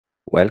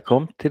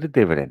Welcome to the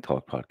Dividend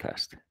Talk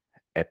podcast,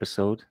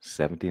 episode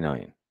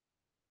 79,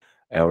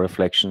 our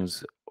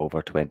reflections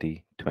over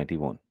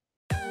 2021.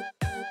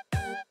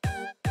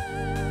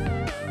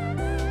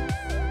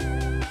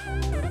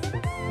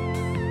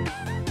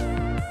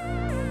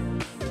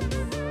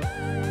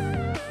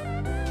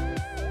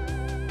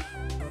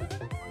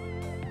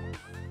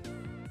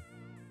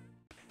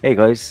 Hey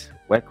guys,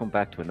 welcome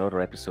back to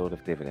another episode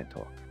of Dividend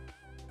Talk.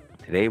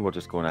 Today we're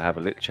just going to have a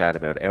little chat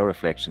about our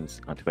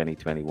reflections on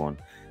 2021,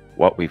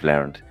 what we've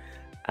learned,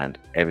 and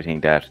everything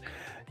that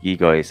you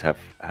guys have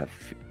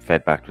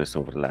fed back to us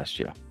over the last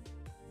year.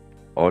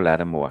 All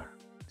that and more.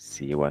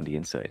 See you on the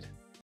inside.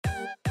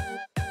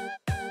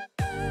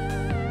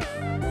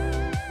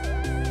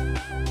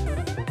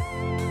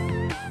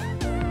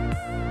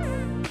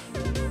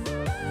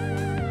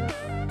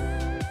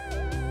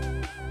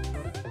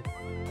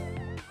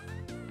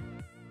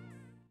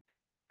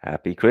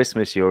 Happy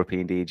Christmas,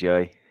 European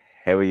DJI.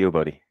 How are you,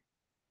 buddy?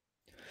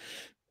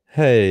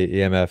 Hey,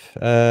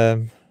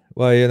 EMF.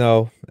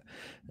 Well,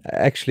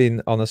 actually,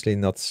 honestly,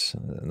 not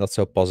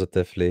so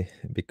positively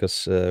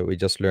because we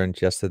just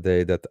learned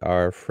yesterday that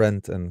our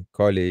friend and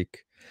colleague,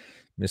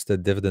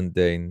 Mr. Dividend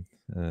Dane,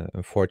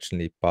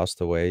 unfortunately passed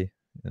away.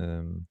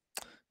 Um,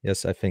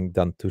 yes, I think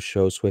done two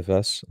shows with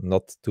us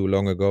not too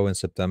long ago in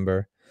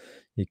September.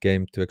 He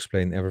came to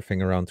explain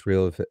everything around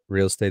real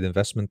estate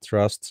investment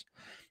trusts,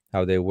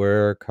 how they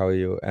work, how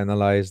you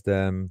analyze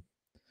them,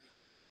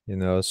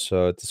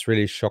 so it's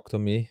really shock to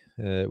me.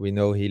 We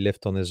know he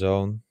lived on his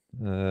own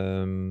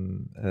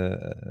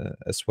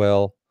as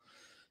well,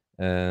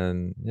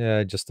 and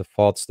yeah, just the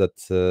thoughts that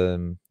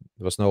there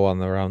was no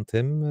one around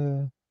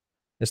him.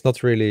 It's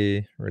not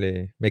really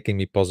making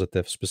me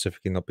positive,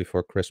 specifically not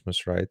before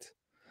Christmas, right?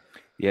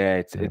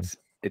 Yeah, Um,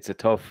 it's a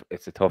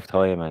tough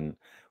time, and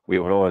we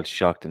were all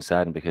shocked and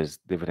saddened because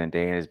Dividend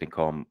Dane has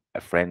become a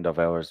friend of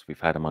ours.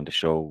 We've had him on the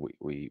show.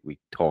 We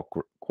talk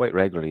quite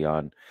regularly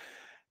on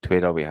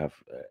Twitter. We have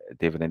a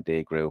Dividend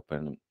Day group,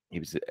 and he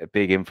was a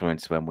big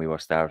influence when we were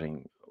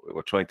starting. We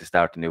were trying to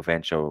start a new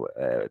venture,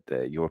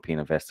 the European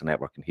Investor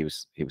Network, and he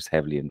was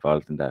heavily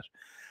involved in that.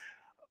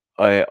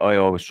 I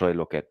always try to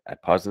look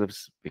at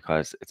positives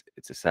because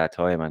it's a sad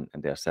time, and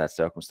there are sad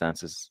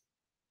circumstances.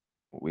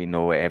 We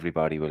know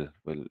everybody will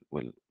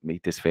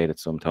meet this fate at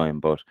some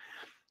time, but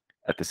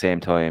at the same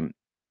time,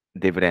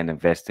 dividend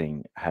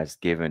investing has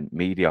given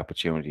me the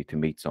opportunity to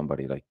meet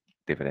somebody like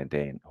Dividend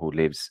Dane, who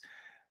lives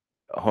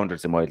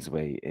hundreds of miles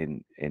away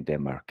in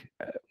Denmark.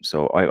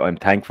 I'm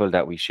thankful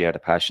that we shared a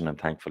passion. I'm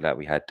thankful that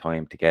we had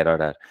time together,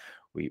 that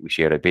we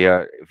shared a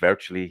beer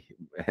virtually,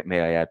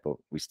 may I add, but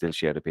we still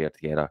shared a beer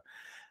together.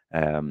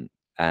 Um,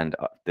 and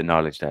the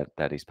knowledge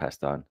that he's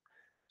passed on.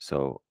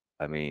 So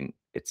I mean,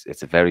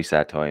 it's a very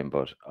sad time,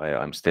 but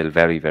I'm still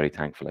very very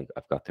thankful.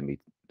 I've got to meet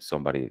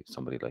somebody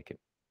like him.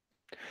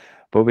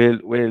 But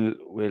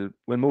we'll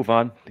move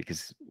on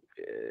because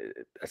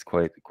that's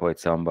quite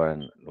somber.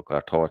 And look,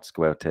 our thoughts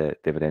go out to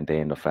Dividend Day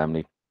and the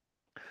family.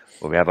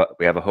 But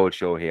we have a whole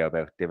show here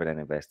about dividend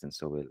investing,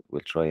 so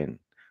we'll try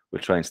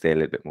and stay a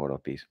little bit more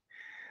upbeat.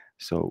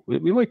 So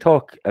we might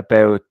talk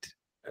about.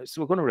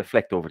 So we're going to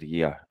reflect over the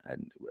year,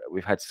 and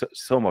we've had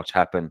so much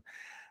happen.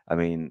 I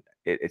mean,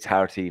 it's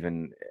hard to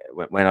even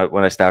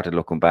when I started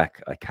looking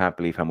back, I can't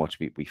believe how much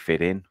we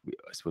fit in.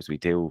 I suppose we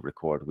do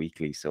record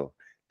weekly, so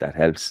that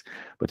helps.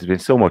 But there's been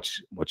so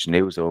much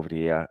news over the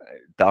year,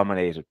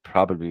 dominated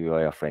probably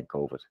by our friend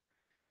COVID.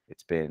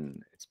 It's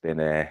been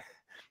a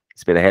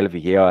hell of a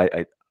year.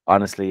 I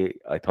honestly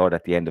I thought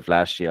at the end of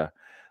last year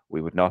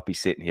we would not be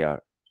sitting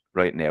here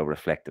right now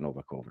reflecting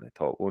over COVID. I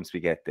thought once we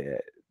get the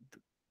the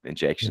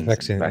injections and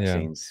vaccine, yeah.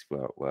 vaccines,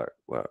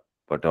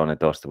 we're done and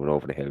dusted. We're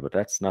over the hill, but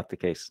that's not the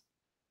case.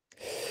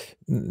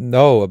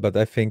 No, but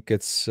I think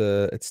it's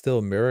still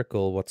a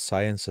miracle what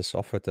science has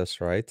offered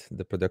us, right?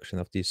 The production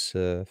of these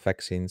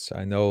vaccines.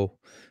 I know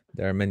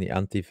there are many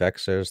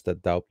anti-vaxxers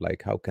that doubt,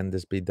 like, how can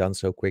this be done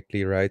so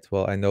quickly, right?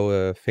 Well, I know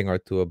a thing or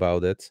two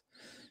about it,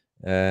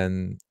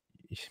 and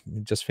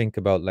just think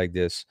about like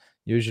this.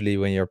 Usually,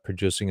 when you're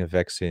producing a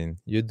vaccine,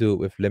 you do it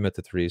with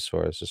limited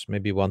resources,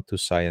 maybe one, two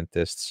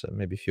scientists,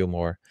 maybe a few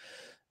more.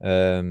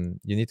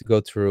 You need to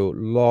go through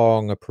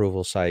long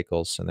approval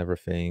cycles and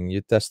everything.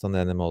 You test on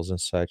animals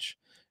and such.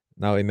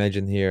 Now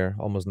imagine here,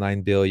 almost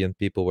 9 billion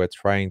people were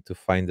trying to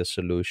find a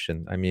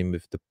solution. I mean,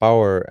 with the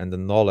power and the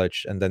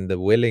knowledge and then the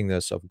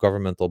willingness of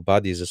governmental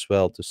bodies as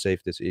well to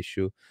save this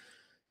issue,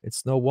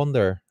 it's no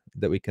wonder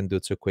that we can do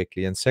it so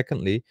quickly. And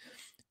secondly,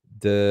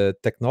 the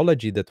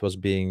technology that was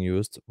being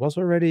used was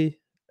already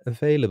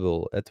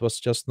available. It was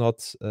just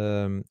not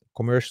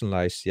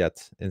commercialized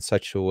yet in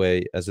such a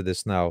way as it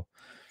is now.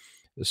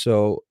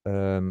 So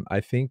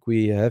I think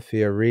we have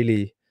here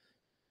really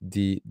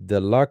the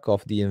luck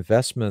of the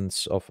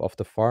investments of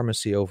the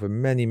pharmacy over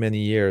many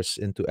years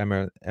into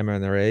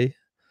mRNA,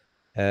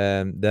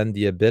 and then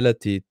the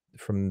ability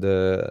from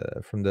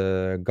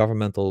the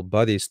governmental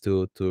bodies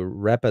to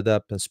wrap it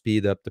up and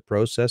speed up the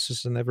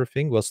processes and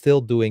everything, while still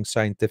doing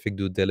scientific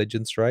due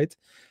diligence, right?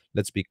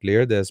 Let's be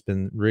clear, there's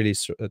been really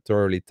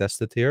thoroughly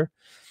tested here.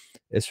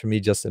 is for me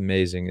just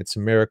amazing. It's a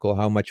miracle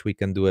how much we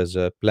can do as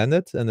a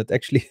planet, and it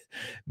actually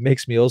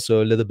makes me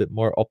also a little bit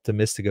more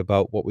optimistic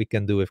about what we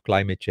can do with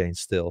climate change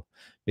still.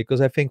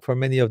 Because I think for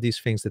many of these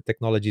things, the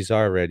technologies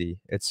are ready.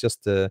 It's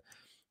just the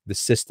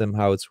system,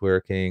 how it's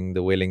working,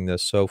 the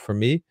willingness. So for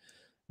me,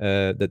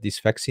 that these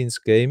vaccines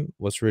came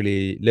was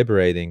really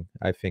liberating.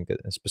 I think,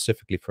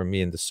 specifically for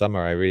me in the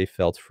summer, I really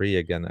felt free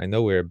again. I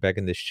know we're back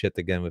in this shit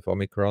again with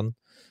Omicron.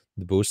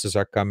 The boosters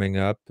are coming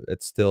up.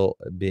 It's still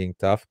being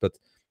tough, but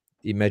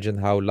imagine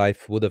how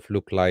life would have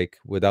looked like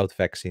without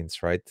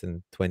vaccines, right?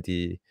 In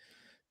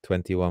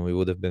 2021, we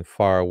would have been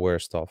far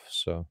worse off.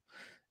 So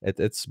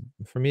it's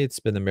for me, it's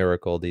been a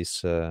miracle,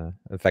 these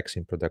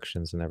vaccine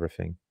productions and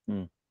everything.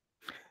 Mm.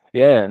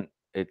 Yeah, and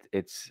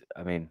it's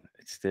I mean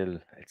it's still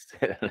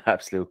an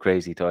absolute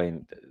crazy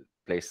time.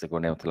 Places are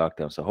going down to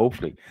lockdown. So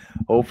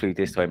hopefully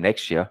this time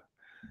next year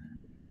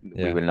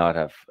we Yeah. will not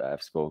have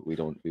spoke. We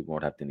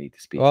won't have the need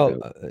to speak Well,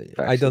 about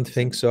I don't vaccines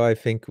think and so. I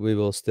think we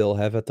will still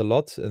have it a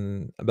lot,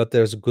 and but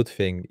there's a good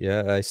thing.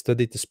 Yeah, I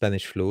studied the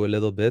Spanish flu a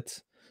little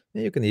bit.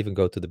 You can even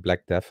go to the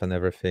Black Death and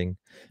everything.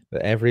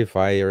 But every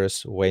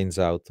virus wanes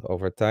out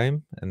over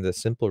time, and the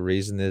simple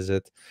reason is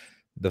that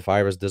the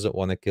virus doesn't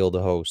want to kill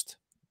the host.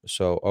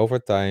 So over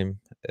time,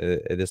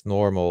 it is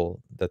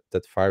normal that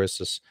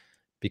viruses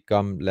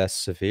become less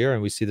severe,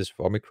 and we see this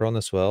with Omicron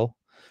as well.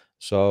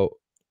 So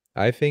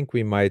I think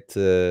we might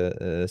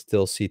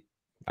still see,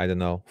 I don't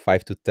know,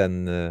 5 to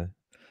 10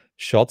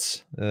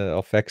 shots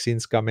of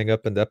vaccines coming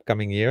up in the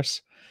upcoming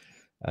years.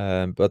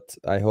 But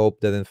I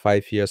hope that in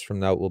 5 years from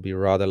now it will be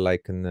rather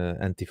like an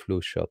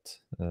anti-flu shot,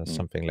 mm,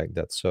 something like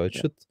that. So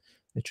yeah.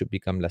 it should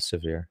become less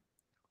severe.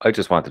 I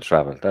just want to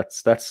travel.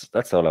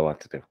 That's all I want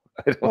to do.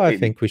 I don't Well, I really,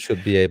 think we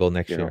should be able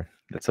next year.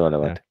 that's all I Yeah,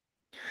 want.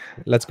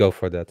 let's go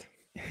for that.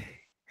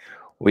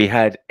 We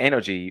had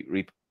energy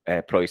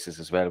prices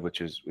as well, which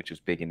was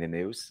big in the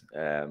news.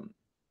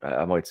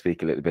 I might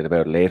speak a little bit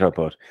about it later,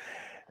 but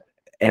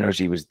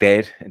energy was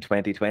dead in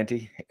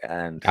 2020,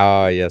 and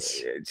Ah,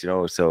 yes.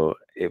 so uh,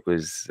 it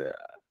was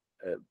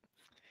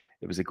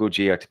a good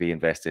year to be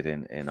invested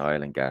in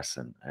oil and gas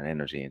and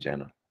energy in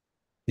general.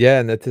 Yeah,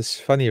 and it is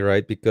funny,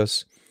 right?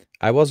 Because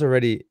I was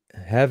already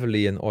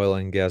heavily in oil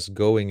and gas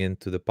going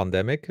into the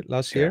pandemic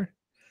last Yeah. year,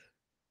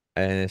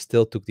 and I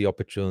still took the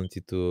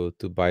opportunity to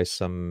buy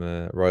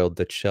some Royal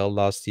Dutch Shell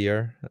last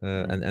year,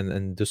 Mm.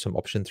 and do some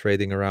option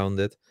trading around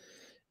it.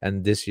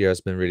 And this year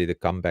has been really the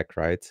comeback,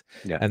 right?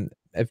 Yeah. And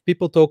if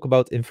people talk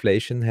about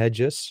inflation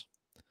hedges,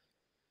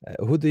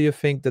 who do you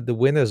think that the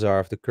winners are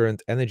of the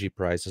current energy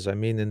prices? I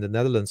mean, in the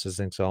Netherlands, as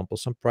an example,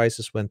 some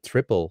prices went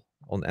triple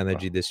on Wow.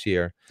 energy this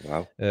year.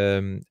 Wow.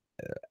 Um,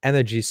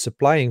 Energy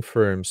supplying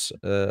firms,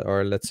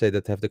 or let's say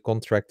that have the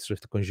contracts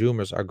with the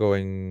consumers, are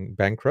going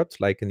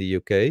bankrupt, like in the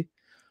UK.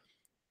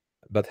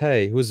 But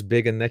hey, who's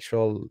big in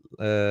natural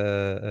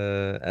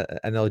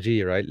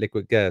NLG, right?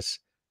 Liquid gas.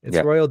 It's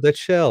Yeah. Royal Dutch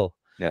Shell.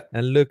 Yeah.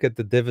 And look at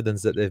the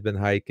dividends that they've been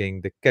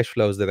hiking, the cash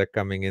flows that are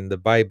coming in, the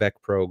buyback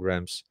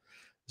programs.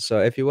 So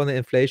if you want an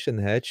inflation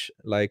hedge,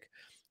 like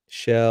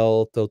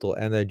Shell, Total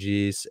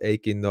Energies,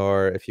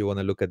 Equinor, if you want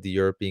to look at the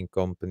European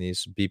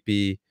companies,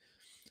 BP,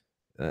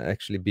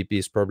 actually BP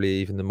is probably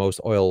even the most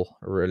oil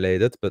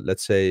related, but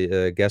let's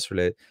say gas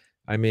related.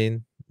 I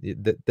mean,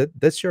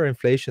 that's your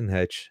inflation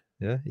hedge,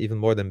 yeah, even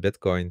more than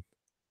Bitcoin.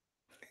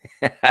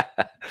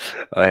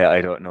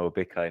 I don't know.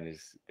 Bitcoin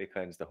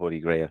is the holy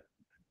grail.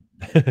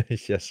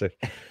 Yes, sir.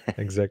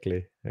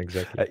 Exactly,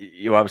 exactly.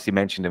 You obviously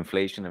mentioned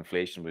inflation.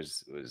 Inflation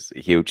was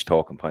a huge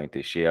talking point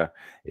this year.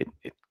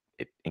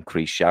 It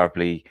increased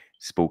sharply,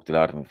 spooked a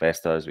lot of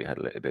investors. We had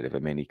a little bit of a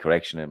mini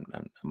correction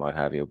and what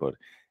have you. But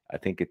I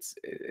think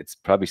it's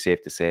probably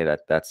safe to say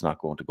that that's not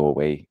going to go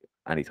away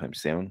anytime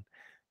soon.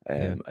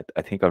 Yeah,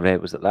 I think I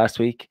read, was it last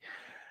week?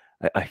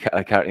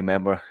 I can't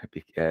remember.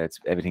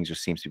 Everything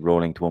just seems to be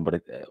rolling to one.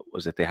 But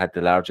was it they had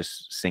the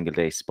largest single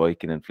day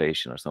spike in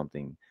inflation or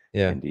something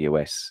yeah, in the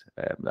US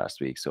last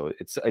week? So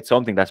it's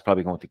something that's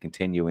probably going to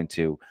continue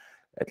into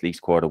at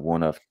least quarter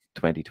 1 of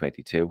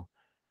 2022.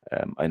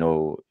 I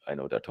know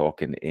they're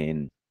talking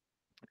in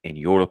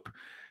Europe.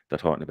 They're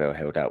talking about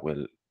how that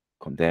will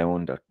come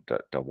down.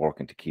 They're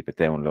working to keep it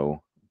down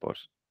low, but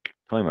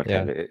time will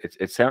tell. yeah,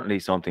 It's certainly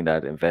something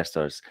that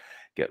investors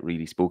get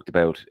really spooked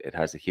about. It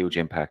has a huge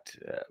impact.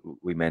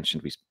 We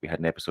mentioned we had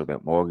an episode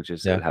about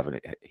mortgages. yeah. It'll have a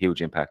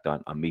huge impact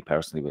on me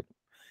personally, with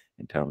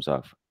in terms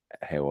of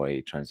how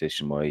I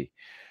transition my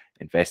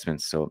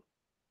investments. So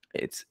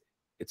it's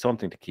it's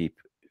something to keep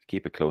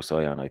a close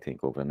eye on, I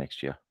think, over the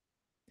next year.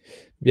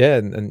 Yeah,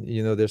 and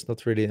there's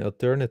not really an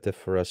alternative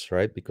for us,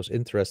 right? Because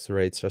interest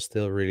rates are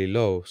still really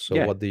low. So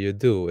Yeah. what do you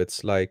do?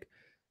 It's like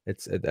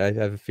I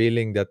have a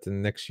feeling that the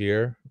next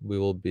year we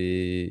will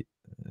be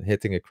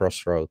hitting a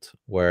crossroad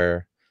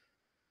where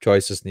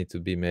choices need to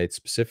be made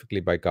specifically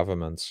by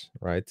governments,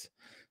 right?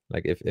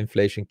 Like if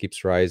inflation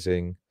keeps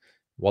rising,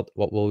 what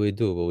will we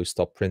do? Will we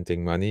stop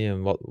printing money?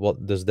 And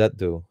what does that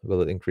do?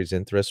 Will it increase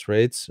interest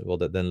rates? Will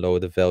that then lower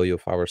the value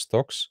of our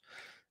stocks?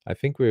 I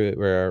think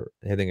we're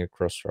hitting a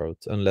crossroad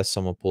unless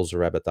someone pulls a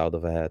rabbit out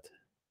of a hat.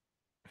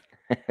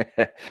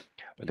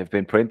 But they've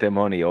been printing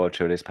money all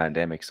through this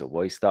pandemic, so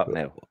why stop Uh,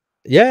 now?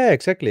 Yeah,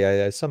 exactly.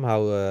 I somehow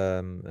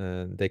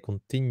they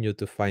continue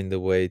to find a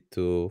way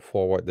to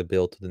forward the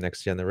bill to the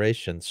next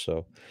generation.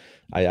 So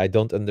I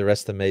don't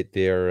underestimate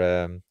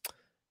their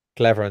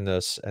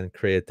cleverness and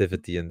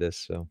creativity in this.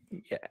 So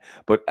Yeah,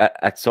 but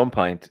at some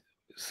point,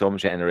 some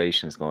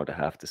generation is going to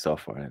have to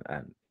suffer,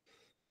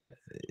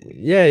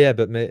 yeah,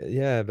 but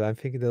I'm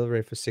thinking they'll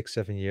run for 6,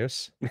 7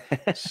 years.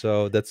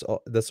 So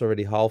that's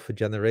already half a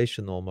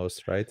generation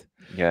almost, right?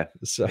 yeah,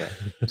 So yeah.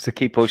 So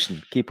keep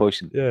pushing, keep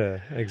pushing. yeah,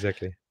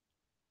 exactly.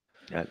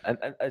 And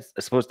I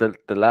suppose the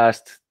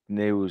last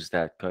news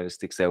that kind of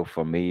sticks out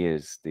for me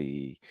is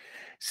the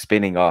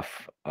spinning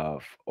off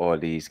of all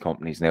these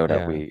companies now that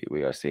Yeah.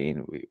 we are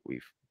seeing.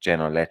 We've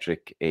General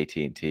Electric,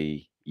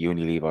 AT&T,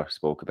 Unilever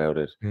spoke about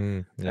it.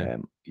 Yeah.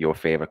 Your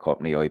favorite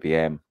company,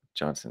 IBM,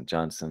 Johnson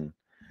Johnson,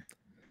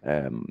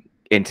 um,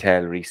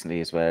 Intel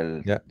recently as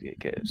well. Yeah.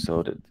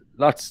 So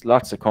that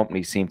lots of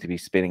companies seem to be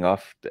spinning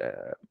off,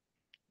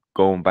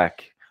 going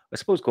back. I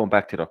suppose going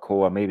back to their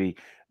core. Maybe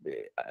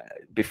uh,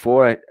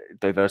 before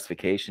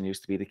diversification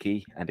used to be the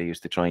key, and they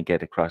used to try and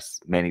get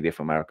across many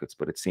different markets.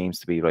 But it seems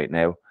to be right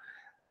now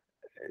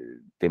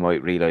they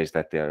might realize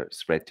that they're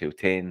spread too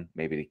thin.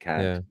 Maybe they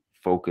can't Yeah.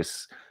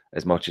 focus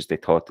as much as they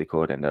thought they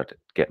could, and they're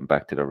getting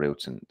back to their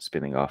roots and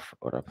spinning off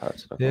other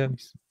parts of their Yeah.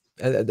 companies.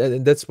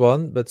 And that's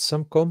one, but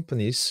some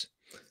companies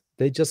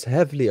they just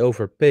heavily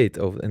overpaid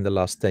over in the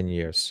last 10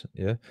 years.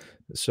 Yeah.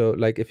 So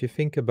like if you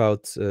think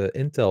about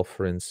Intel,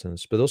 for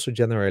instance, but also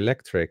General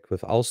Electric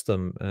with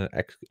Alstom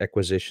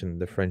acquisition,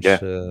 the French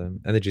Yeah.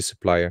 energy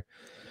supplier,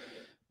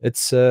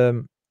 it's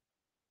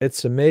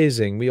it's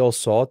amazing. We all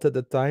saw it at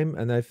the time,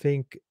 and I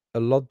think a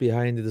lot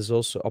behind it is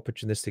also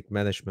opportunistic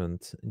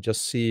management.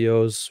 Just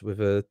CEOs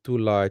with a too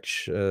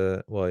large,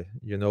 well,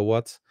 you know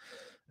what,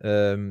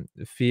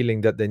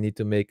 feeling that they need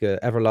to make a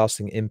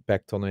everlasting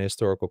impact on a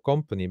historical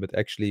company, but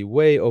actually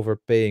way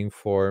overpaying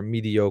for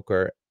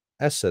mediocre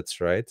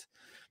assets, right?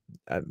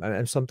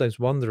 I'm sometimes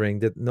wondering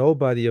that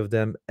nobody of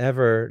them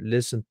ever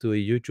listened to a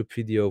YouTube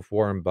video of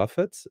Warren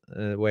Buffett,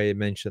 where he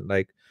mentioned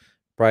like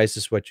price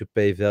is what you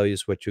pay, value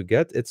is what you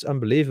get. It's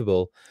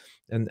unbelievable,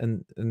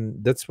 and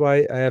that's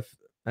why I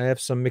have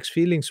some mixed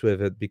feelings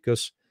with it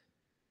because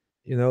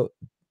you know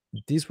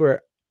these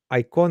were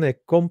iconic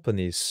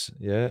companies,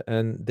 yeah,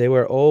 and they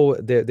were all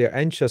their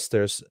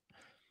ancestors.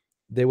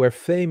 They were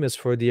famous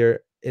for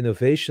their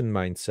innovation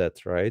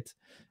mindset, right?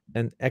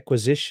 And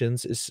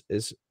acquisitions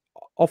is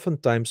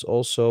oftentimes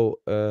also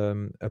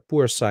a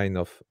poor sign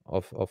of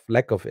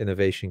lack of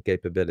innovation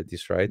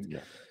capabilities, right?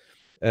 Yeah.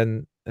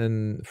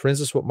 And for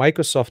instance, what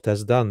Microsoft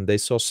has done, they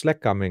saw Slack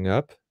coming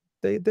up,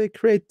 they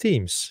create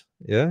teams,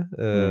 yeah,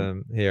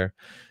 Mm. here,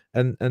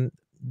 and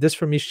this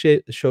for me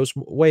shows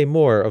way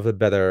more of a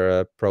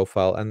better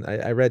profile. And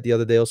I read the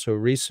other day also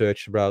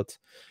research about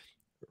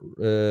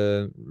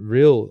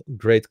real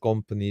great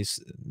companies.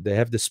 They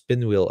have the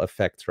spin wheel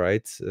effect,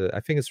 right? I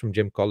think it's from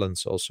Jim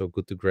Collins, also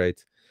Good to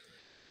Great.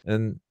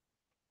 And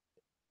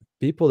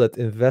people that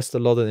invest a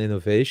lot in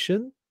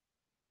innovation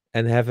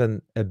and have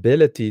an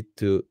ability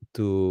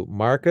to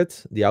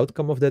market the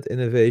outcome of that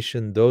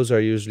innovation, those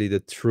are usually the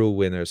true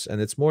winners.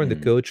 And it's more in the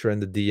Mm. culture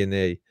and the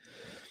DNA.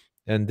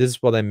 And this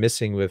is what I'm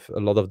missing with a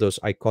lot of those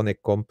iconic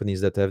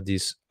companies that have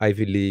these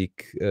Ivy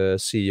League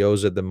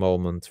CEOs at the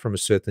moment from a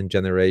certain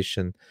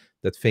generation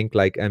that think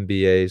like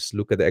MBAs,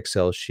 look at the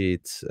Excel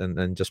sheets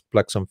and just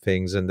plug some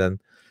things and then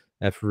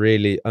have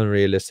really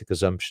unrealistic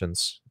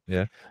assumptions.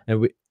 Yeah.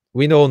 And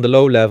we know on the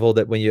low level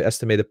that when you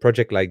estimate a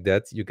project like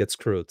that, you get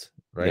screwed,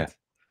 Yeah. right?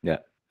 Yeah.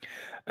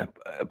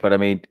 But I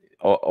mean,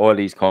 all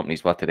these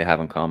companies, what do they have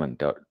in common?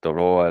 They're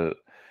all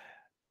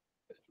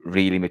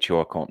really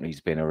mature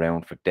companies, been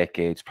around for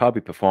decades,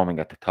 probably performing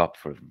at the top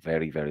for a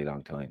very, very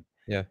long time.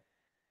 Yeah.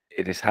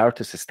 It is hard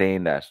to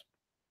sustain that.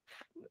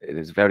 It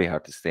is very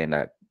hard to sustain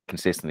that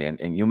consistently.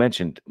 And you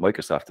mentioned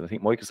Microsoft, and I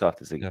think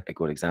Microsoft is Yeah. a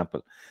good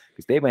example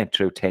because they went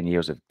through 10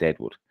 years of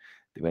deadwood.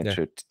 They went Yeah.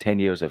 through 10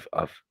 years of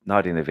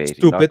not innovating,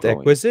 not Stupid growing.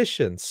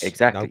 acquisitions,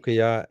 Exactly.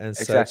 Nokia and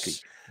Exactly.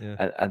 such.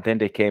 Yeah. And then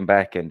they came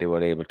back and they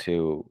were able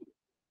to,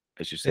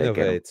 as you said, get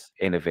them Innovate.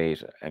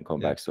 innovate and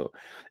come Yeah. back. So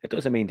it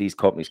doesn't mean these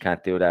companies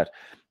can't do that.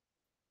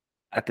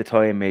 At the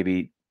time,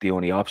 maybe the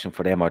only option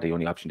for them or the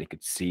only option they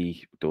could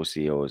see those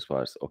CEOs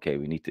was, okay,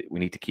 we need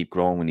to keep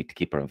growing, we need to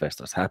keep our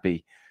investors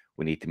happy,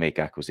 we need to make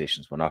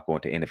acquisitions. We're not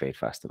going to innovate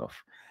fast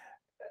enough.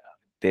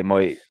 They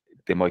might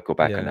they might go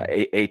back on Yeah.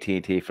 that.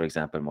 AT&T, for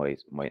example,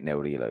 might now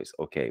realize,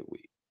 okay,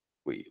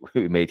 we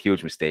made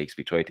huge mistakes.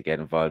 We tried to get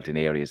involved in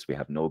areas we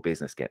have no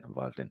business getting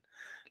involved in.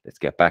 Let's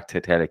get back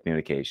to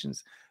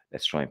telecommunications.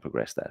 Let's try and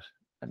progress that.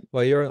 And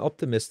Well, you're an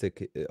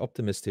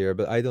optimist here,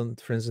 but I don't.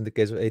 For instance, in the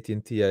case of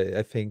AT&T,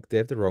 I think they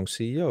have the wrong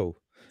CEO.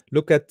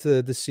 Look at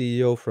the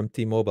CEO from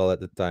T-Mobile at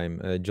the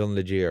time, John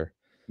Legere.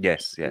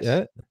 yes, yes.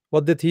 Yeah,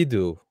 what did he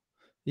do?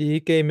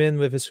 He came in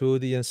with his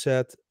hoodie and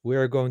said, "We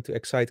are going to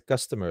excite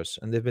customers,"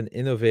 and they've been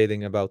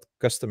innovating about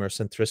customer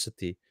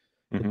centricity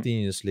Hmm.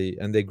 continuously,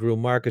 and they grew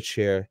market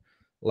share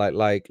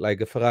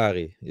like a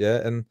Ferrari.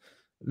 Yeah, and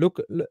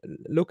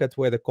look at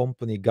where the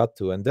company got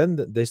to, and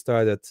then they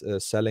started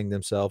selling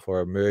themselves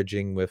or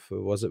merging with,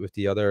 was it with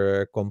the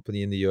other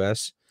company in the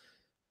US?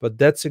 But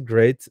that's a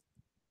great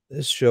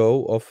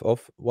show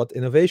of what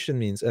innovation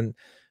means. And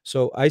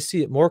so I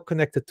see it more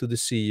connected to the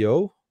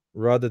CEO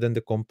rather than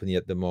the company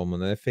at the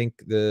moment. And I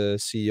think the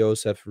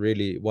CEOs have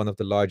really one of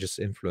the largest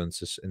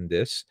influences in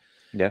this.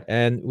 Yeah.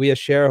 And we as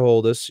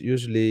shareholders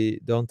usually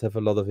don't have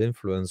a lot of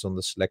influence on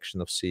the selection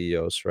of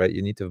CEOs, right?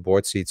 You need to have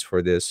board seats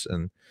for this.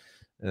 And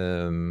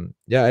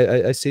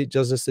yeah, I see it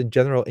just as a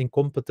general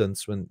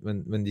incompetence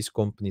when these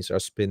companies are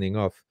spinning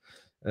off.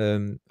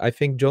 I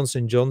think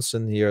Johnson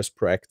here is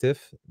proactive.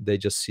 They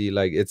just see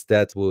like it's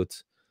that wood.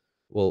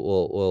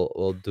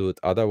 We'll do it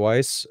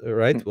otherwise,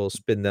 right? We'll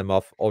spin them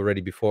off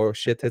already before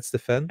shit hits the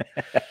fan.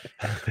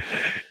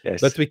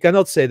 But Yes. we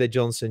cannot say that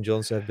Johnson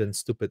have been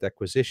stupid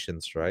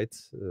acquisitions, right?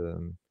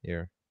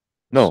 Here,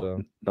 No,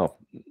 so no,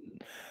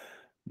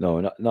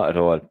 no, not at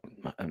all.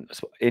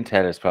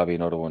 Intel is probably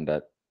another one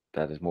that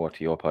is more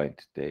to your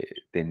point. They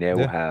now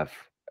yeah, have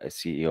a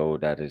CEO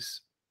that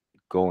is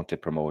going to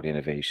promote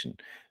innovation.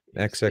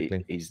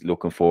 exactly. He's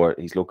looking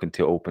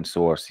to open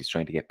source. He's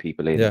trying to get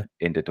people Yeah,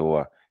 in the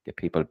door, get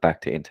people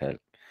back to Intel.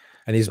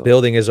 and he's So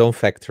building his own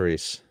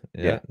factories.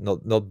 Yeah, yeah,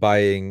 not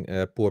buying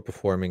poor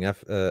performing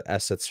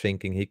assets,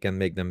 thinking he can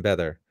make them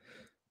better.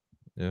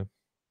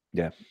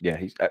 Yeah, yeah.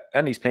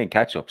 And he's playing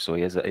catch up, so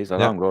he's a yeah,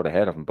 long road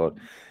ahead of him. But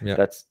yeah,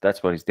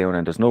 that's what he's doing,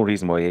 and there's no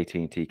reason why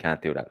AT&T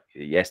can't do that.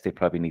 Yes, they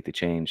probably need to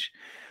change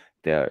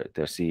their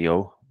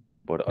CEO,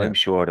 but yeah. I'm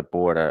sure the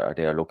board are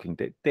there looking.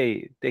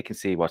 They can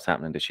see what's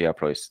happening in the share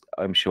price.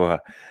 I'm sure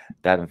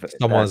that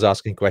Someone's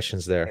asking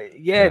questions there.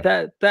 yeah,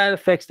 Yeah, that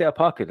affects their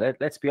pocket.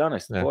 Let's be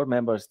honest, yeah, board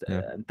members,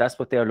 yeah, that's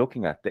what they're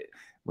looking at.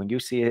 When you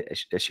see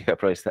a share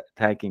price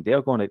tanking,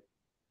 they're going to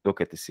look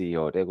at the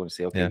CEO. They're going to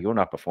say, okay, yeah. you're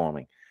not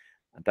performing,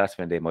 and that's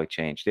when they might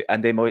change.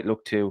 And they might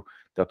look to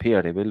their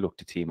peer. They will look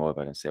to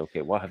T-Mobile and say,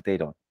 okay, what have they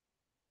done?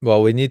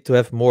 Well, we need to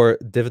have more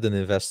dividend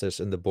investors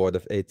in the board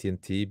of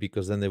AT&T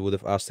because then they would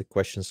have asked the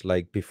questions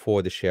like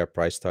before the share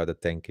price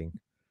started tanking.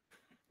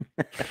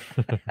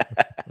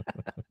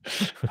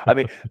 I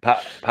mean,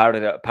 part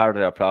of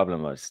their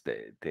problem was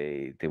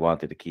they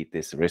wanted to keep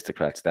this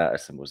aristocrat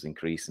status and was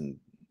increasing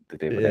the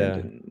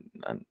dividend,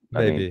 Yeah, and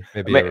maybe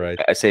you're right.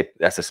 I say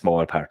that's a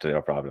small part of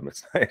their problem.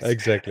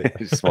 Exactly.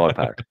 It's a small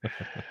part.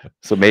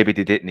 So maybe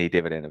they didn't need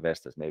dividend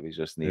investors. Maybe they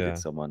just needed Yeah.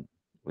 someone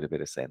with a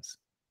bit of sense.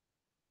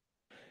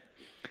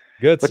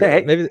 Good. But So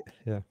hey, maybe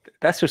yeah.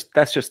 that's just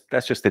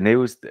the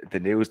news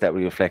that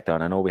we reflect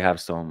on. I know we have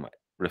some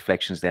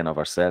reflections then of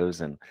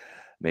ourselves and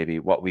maybe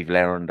what we've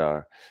learned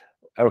or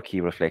our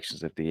key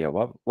reflections of the year.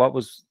 What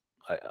was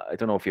I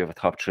don't know if you have a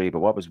top three,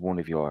 but what was one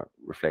of your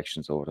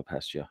reflections over the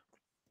past year?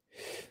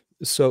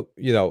 So,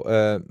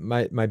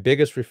 my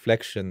biggest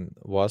reflection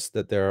was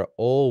that there are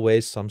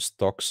always some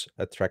stocks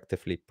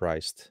attractively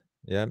priced.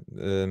 Yeah.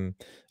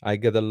 I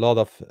get a lot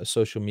of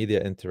social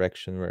media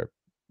interaction where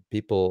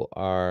people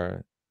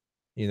are,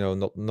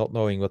 not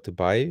knowing what to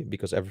buy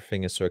because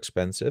everything is so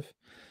expensive.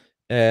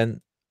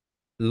 And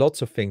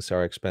lots of things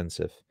are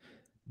expensive.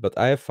 But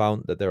I have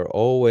found that there are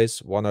always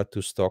one or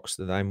two stocks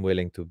that I'm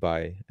willing to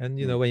buy. And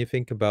Mm, when you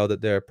think about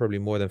it, there are probably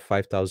more than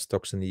 5,000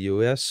 stocks in the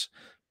US,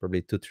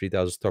 probably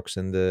 3,000 stocks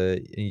in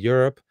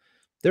Europe.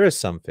 There is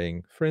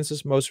something. For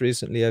instance, most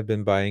recently I've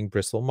been buying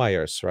Bristol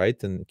Myers,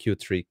 right, in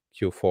Q3,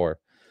 Q4.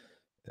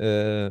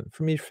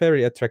 For me,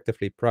 very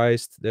attractively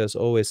priced. There's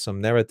always some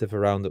narrative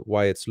around it,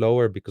 why it's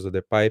lower because of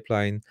their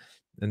pipeline,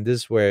 and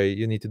this is where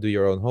you need to do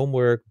your own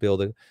homework,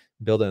 build an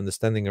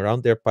understanding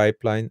around their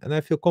pipeline, and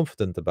I feel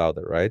confident about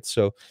it, right?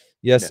 So,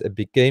 yes, yeah, it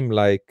became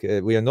like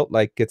we are not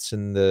like kids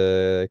in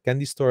the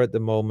candy store at the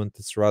moment.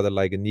 It's rather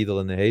like a needle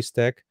in a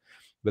haystack.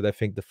 But I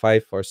think the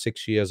 5 or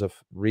 6 years of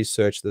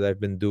research that I've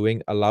been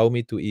doing allow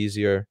me to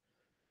easier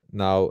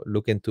now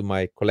look into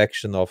my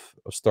collection of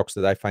stocks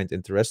that I find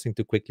interesting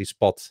to quickly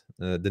spot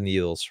the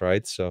needles,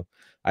 right? So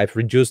I've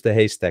reduced the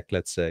haystack,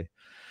 let's say.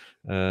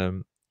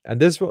 Um, and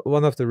this is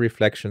one of the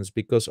reflections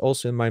because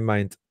also in my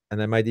mind, and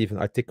I might even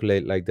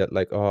articulate like that,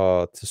 like,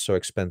 oh, it's so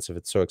expensive,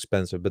 it's so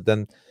expensive. But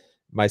then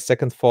my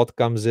second thought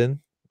comes in,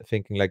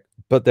 thinking like,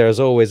 but there's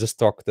always a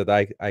stock that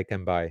I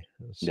can buy.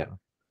 yeah, So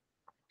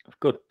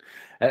good.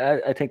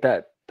 I think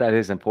that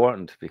is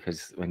important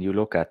because when you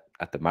look at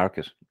the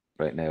market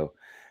right now,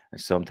 and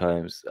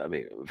sometimes I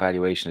mean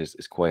valuation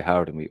is quite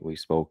hard, and we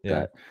spoke yeah,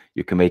 that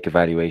you can make a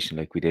valuation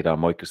like we did on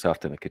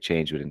Microsoft, and it could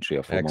change within 3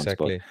 or 4 months,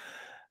 exactly.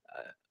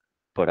 uh,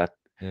 but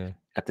Yeah,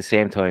 at the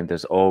same time,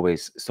 there's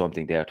always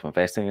something there to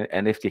invest in.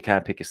 And if you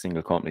can't pick a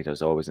single company,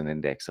 there's always an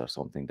index or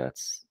something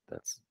that's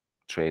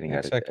trading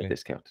at a exactly.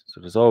 discount. So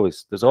there's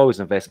always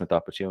investment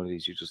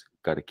opportunities. You just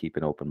got to keep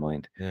an open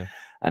mind. Yeah.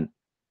 And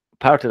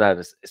part of that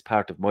is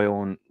part of my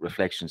own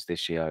reflections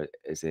this year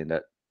is in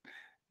that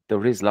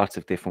there is lots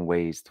of different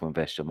ways to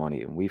invest your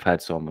money. And we've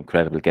had some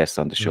incredible guests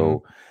on the Hmm.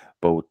 show,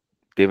 both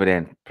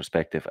dividend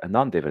perspective and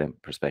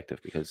non-dividend perspective,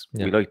 because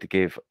Yeah. we like to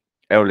give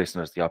our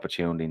listeners the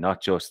opportunity,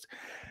 not just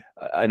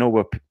I know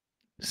we're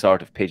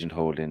sort of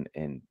pigeonholed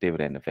in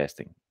dividend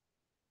investing,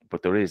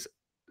 but there is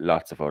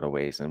lots of other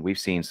ways. And we've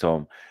seen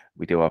some,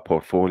 we do our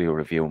portfolio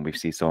review, and we've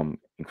seen some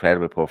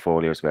incredible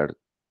portfolios where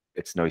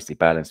it's nicely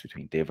balanced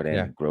between dividend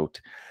Yeah. and growth.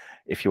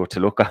 If you were to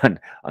look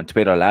on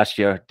Twitter last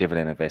year,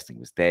 dividend investing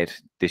was dead.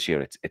 This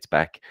year it's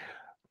back.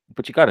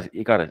 But you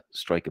gotta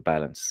strike a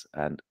balance.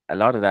 And a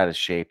lot of that is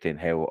shaped in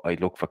how I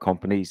look for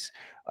companies.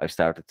 I've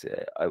started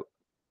to,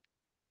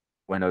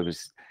 when I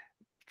was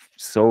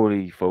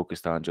solely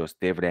focused on just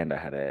dividend, I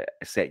had a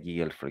set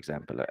yield, for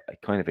example. I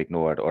kind of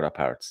ignored other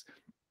parts.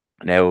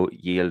 Now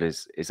yield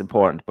is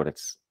important, but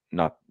it's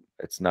not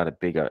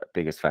a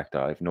biggest factor.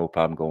 I have no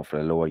problem going for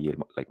a lower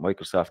yield like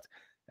Microsoft.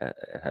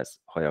 It has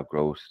higher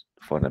growth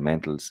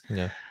fundamentals.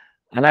 Yeah.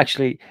 And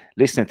actually,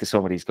 listening to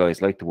some of these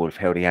guys like the Wolf,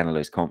 how they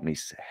analyze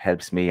companies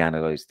helps me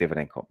analyze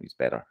dividend companies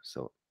better.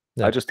 So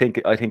Yeah.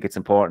 I think it's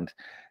important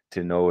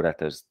to know that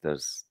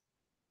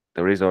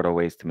there is other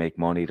ways to make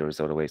money, there is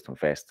other ways to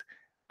invest,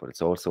 but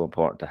it's also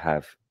important to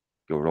have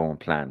your own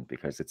plan,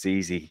 because it's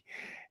easy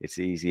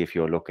if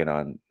you're looking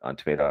on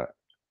Twitter,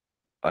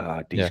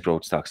 these Yeah.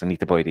 growth stocks, I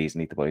need to buy these, I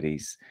need to buy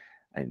these,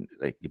 and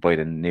like you buy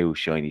the new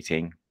shiny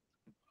thing.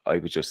 I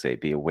would just say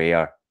be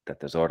aware that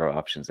there's other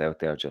options out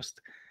there.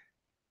 Just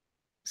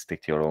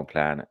stick to your own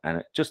plan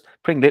and just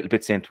bring little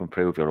bits in to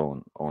improve your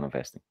own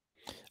investing.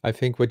 I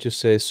think what you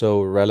say is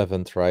so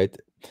relevant, right?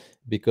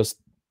 Because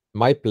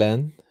my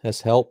plan has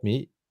helped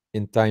me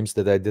in times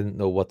that I didn't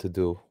know what to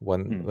do.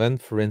 Mm, When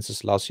for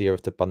instance last year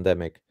of the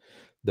pandemic,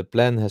 the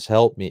plan has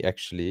helped me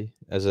actually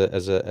as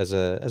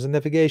a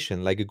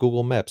navigation, like a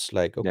Google Maps,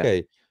 like yeah.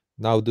 okay,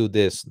 now do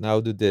this, now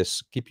do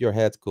this, keep your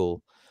head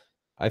cool.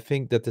 I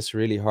think that is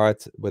really hard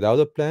without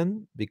a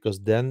plan, because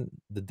then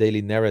the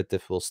daily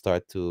narrative will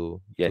start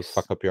to Yes.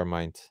 fuck up your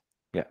mind.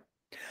 Yeah.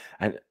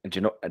 And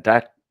you know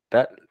that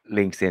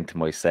links into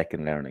my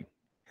second learning,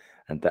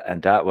 and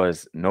that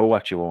was know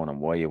what you own and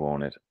why you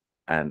own it.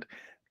 And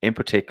in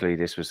particularly,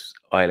 this was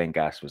oil and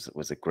gas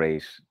was a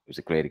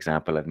great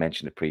example. I've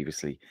mentioned it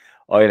previously.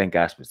 Oil and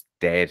gas was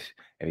dead.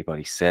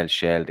 Everybody sell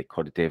Shell. They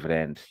cut a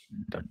dividend.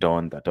 They're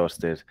done. They're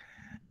dusted.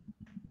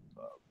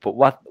 But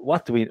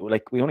what do we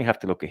like? We only have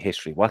to look at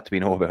history. What do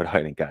we know about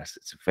oil and gas?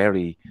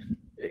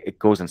 It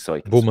goes in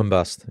cycles. Boom and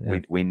bust.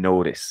 Yeah. We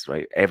know this,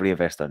 right? Every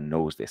investor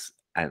knows this,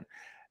 and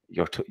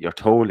you're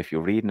told if you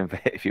read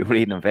if you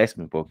read an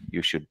investment book,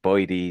 you should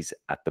buy these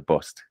at the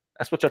bust.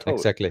 That's what you're told.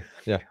 Exactly.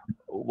 Yeah.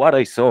 What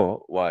I saw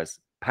was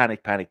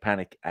panic, panic,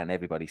 panic, and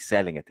everybody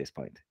selling at this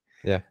point,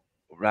 Yeah.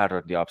 rather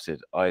than the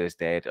opposite. Oil is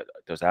dead.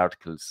 There's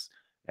articles.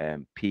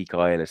 Peak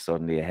oil is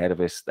suddenly ahead of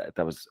us.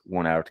 That was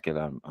one article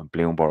on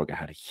Bloomberg. It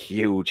had a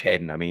huge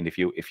heading. I mean, if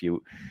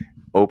you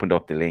opened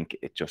up the link,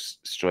 it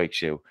just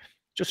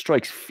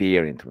strikes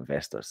fear into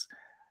investors.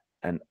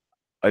 And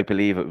I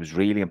believe it was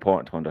really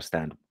important to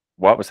understand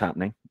what was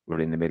happening. We're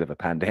in the middle of a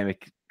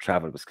pandemic,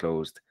 travel was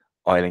closed,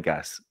 oil and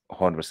gas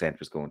 100%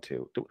 was going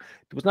to. There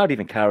was not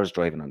even cars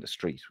driving on the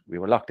street. We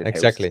were locked in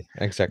houses. Exactly.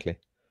 Exactly.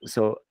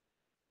 So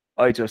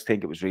I just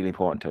think it was really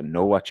important to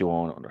know what you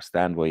own,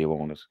 understand why you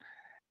own it,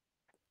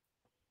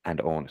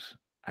 and own it.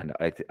 And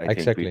I think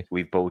Exactly.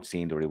 we've both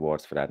seen the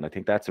rewards for that. And I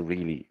think that's a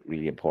really,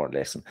 really important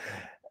lesson.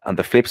 On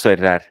the flip side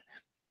of that,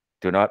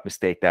 do not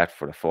mistake that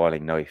for a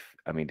falling knife.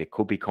 I mean, there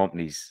could be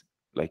companies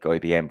like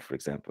IBM, for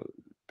example,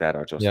 that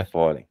are just Yeah.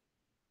 falling.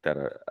 That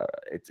are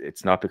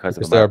it's not because of a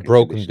Because there are market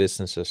broken condition.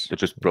 businesses. They're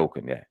just Yeah.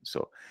 broken. Yeah.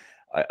 So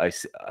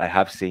I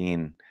have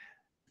seen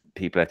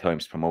people at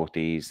times promote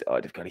these.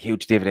 Oh, they've got a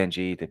huge dividend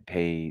G. They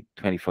pay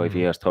 25 Mhm.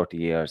 years, 30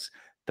 years.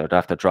 They're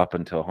after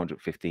dropping to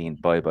 115.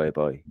 Buy, buy,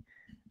 buy.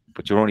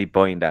 But you're only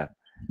buying that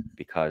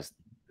because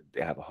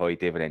they have a high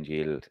dividend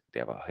yield. They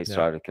have a Yeah.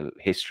 historical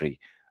history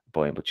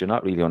buying, but you're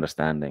not really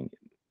understanding.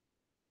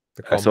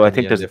 The So I company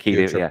think and there's a the key,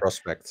 future yeah.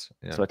 prospects.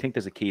 So Yeah. I think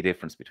there's a key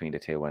difference between the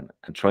two, and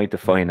trying to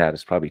find Mhm. that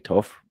is probably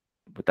tough,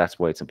 but that's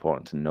why it's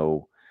important to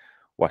know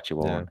what you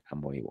Yeah. want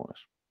and why you want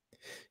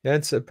Yeah,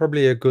 it's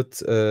probably a good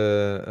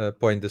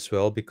point as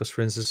well, because,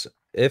 for instance,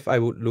 if I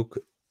would look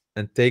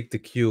and take the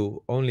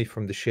cue only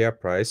from the share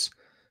price,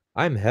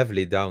 I'm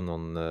heavily down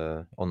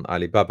on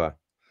Alibaba.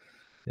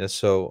 Yeah,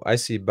 so I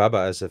see Baba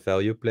as a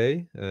value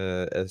play,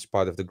 as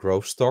part of the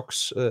growth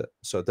stocks.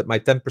 So that my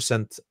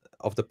 10%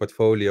 of the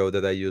portfolio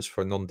that I use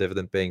for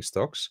non-dividend paying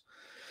stocks.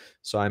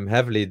 So I'm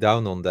heavily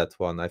down on that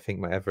one. I think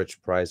my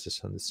average price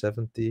is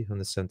 170,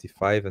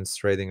 175, and it's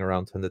trading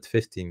around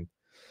 115.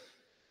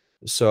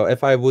 So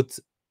if I would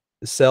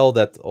sell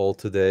that all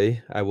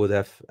today, I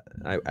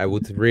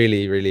would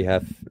really, really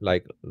have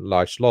like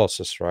large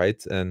losses,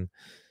 right? And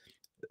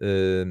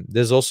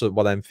there's also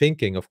what I'm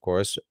thinking, of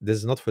course, this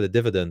is not for the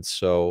dividends,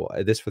 so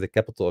it is for the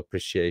capital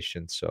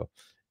appreciation. So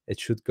it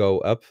should go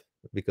up,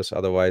 because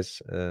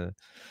otherwise uh,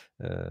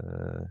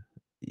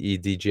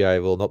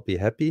 eDGI will not be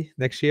happy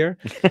next year.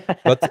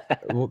 But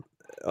it.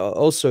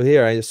 also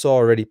here, I saw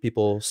already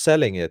people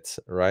selling it,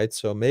 right?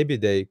 So maybe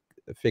they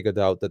figured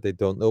out that they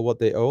don't know what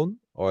they own,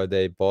 or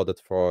they bought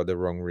it for the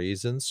wrong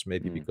reasons,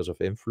 maybe Mm, because of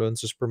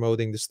influencers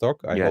promoting the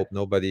stock. I yeah. hope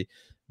nobody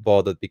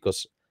bought it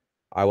because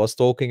I was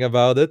talking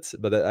about it,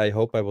 but I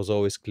hope I was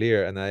always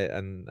clear, and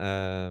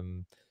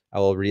I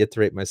will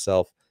reiterate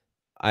myself.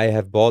 I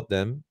have bought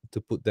them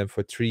to put them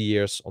for 3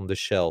 years on the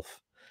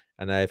shelf.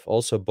 And I've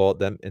also bought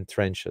them in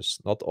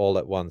tranches, not all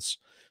at once.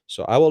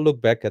 So I will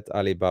look back at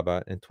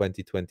Alibaba in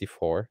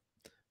 2024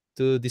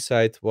 to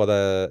decide what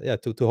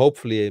to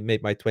hopefully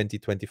make my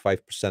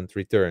 20-25%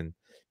 return,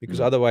 because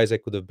Mm. otherwise I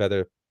could have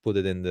better put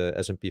it in the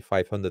S&P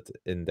 500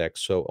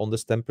 index. So on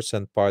this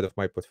 10% part of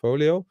my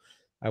portfolio,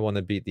 I want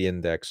to beat the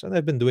index, and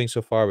I've been doing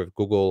so far with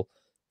Google,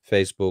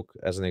 Facebook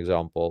as an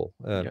example.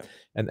 Yeah.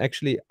 And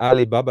actually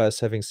Alibaba is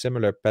having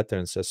similar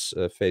patterns as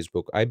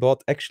Facebook. I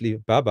bought actually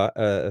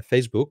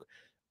Facebook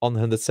on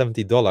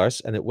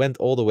 $170, and it went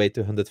all the way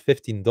to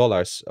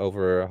 $115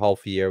 over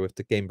half a year with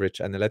the Cambridge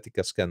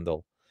Analytica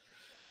scandal.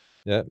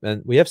 Yeah,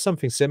 and we have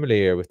something similar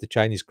here with the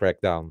Chinese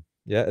crackdown.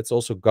 Yeah, it's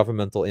also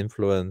governmental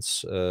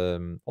influence,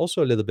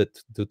 also a little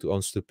bit due to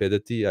own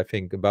stupidity. I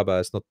think Baba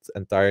is not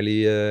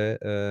entirely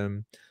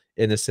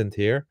innocent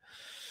here.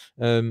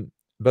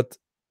 But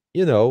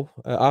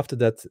after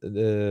that,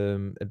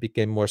 it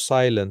became more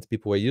silent.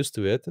 People were used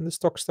to it, and the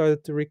stock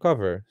started to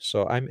recover.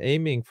 So I'm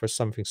aiming for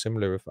something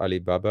similar with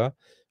Alibaba.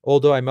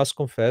 Although I must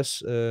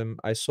confess,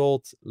 I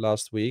sold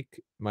last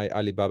week my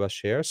Alibaba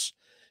shares,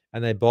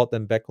 and I bought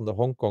them back on the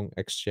Hong Kong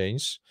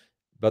exchange.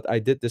 But I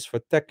did this for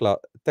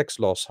tax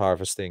loss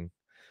harvesting.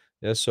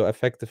 Yeah, so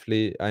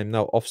effectively, I'm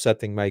now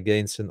offsetting my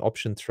gains in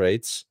option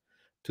trades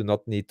to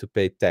not need to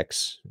pay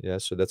tax. Yeah,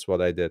 so that's what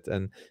I did.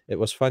 And it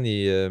was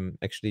funny.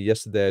 Actually,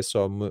 yesterday I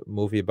saw a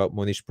movie about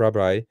Monish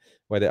Prabhai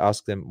where they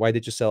asked him, "Why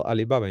did you sell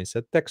Alibaba?" And he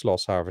said, "Tax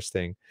loss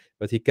harvesting."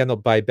 But he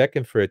cannot buy back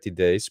in 30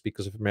 days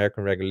because of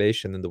American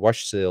regulation and the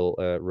wash sale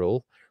Yeah.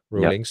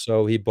 ruling.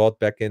 So he bought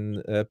back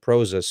in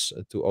Prosus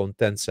to own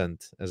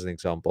Tencent, as an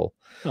example.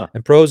 Oh,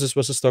 And Prosus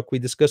was a stock we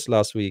discussed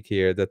last week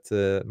here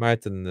that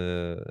Martin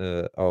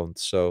owned.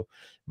 So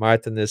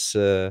Martin is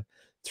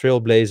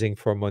trailblazing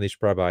for Monish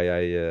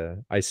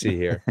Prabhai. I see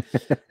here,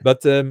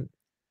 but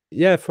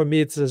yeah, for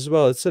me it's as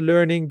well. It's a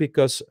learning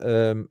because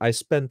I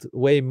spent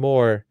way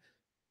more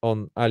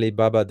on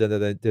Alibaba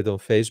than I did on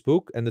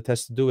Facebook, and it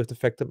has to do with the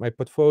fact that my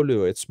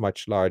portfolio it's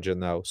much larger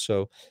now.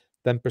 So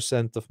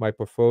 10% of my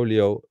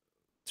portfolio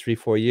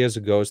 3-4 years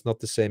ago is not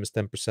the same as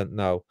 10%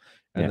 now,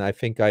 yeah. and I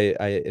think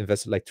I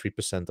invested like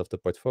 3% of the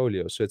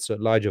portfolio, so it's a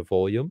larger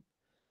volume.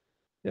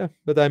 Yeah,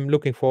 but I'm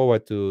looking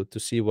forward to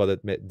see what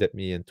did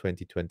me in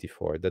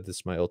 2024. That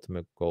is my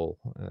ultimate goal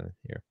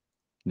here.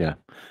 Yeah.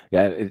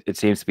 Yeah. It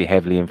seems to be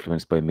heavily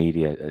influenced by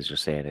media, as you're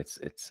saying.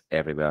 It's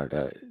everywhere.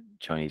 The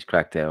Chinese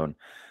crackdown.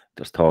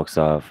 There's talks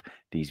of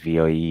these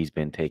VIEs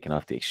being taken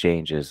off the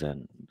exchanges,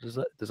 and there's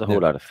a Yeah.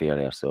 whole lot of fear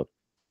there. So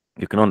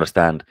you can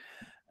understand.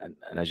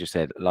 And as you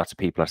said, lots of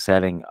people are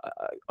selling.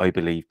 I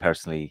believe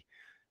personally,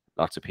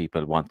 lots of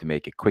people want to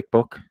make a quick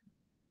buck.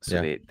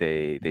 So Yeah.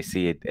 they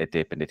see a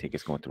dip and they think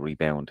it's going to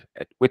rebound,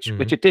 which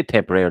Hmm. it did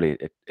temporarily.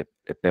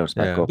 It bounced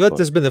back Yeah, up, but but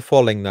there's been a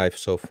falling knife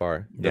so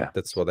far. yeah,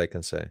 That's what I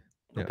can say.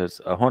 but Yeah. there's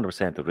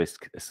 100% of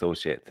risk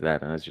associated to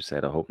that. And as you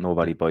said, I hope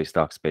nobody buys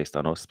stocks based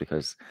on us,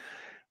 because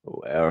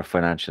our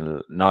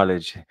financial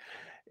knowledge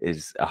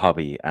is a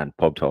hobby and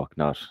pub talk,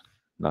 not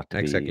to be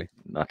Exactly.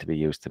 not to be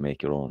used to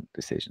make your own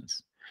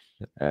decisions.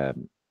 Yeah.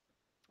 Um,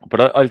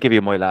 but I'll give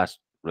you my last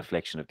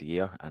reflection of the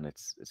year, and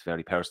it's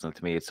very personal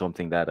to me. It's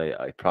something that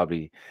I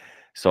probably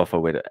suffer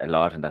with a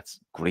lot, and that's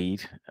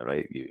greed.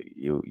 Right?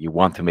 You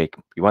want to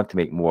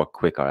make more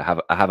quicker. I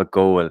have a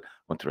goal. I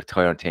want to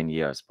retire in 10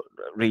 years, but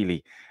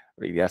really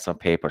that's on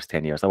paper. It's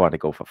 10 years. I want to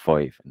go for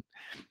 5. And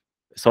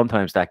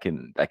sometimes that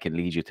can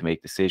lead you to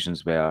make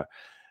decisions where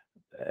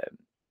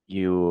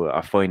you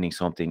are finding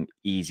something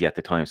easy at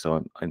the time.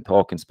 So I'm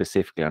talking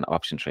specifically on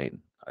option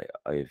trading.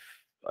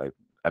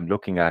 I'm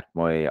looking at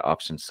my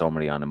option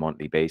summary on a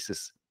monthly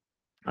basis,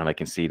 and I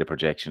can see the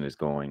projection is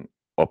going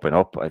up and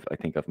up. I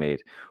think I've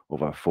made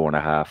over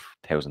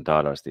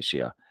 $4,500 this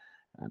year,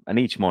 and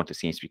each month it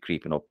seems to be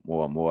creeping up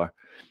more and more.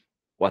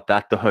 What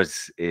that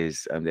does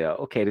is I'm there.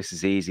 Okay, this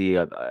is easy.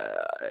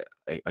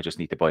 I just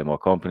need to buy more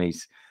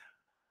companies.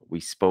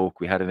 We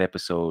had an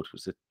episode,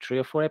 was it 3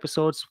 or 4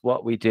 episodes?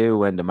 What we do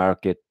when the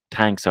market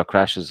tanks or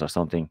crashes or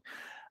something.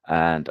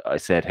 And I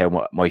said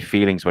how my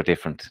feelings were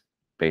different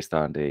based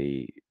on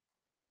the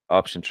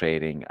option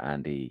trading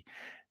and the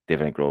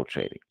dividend growth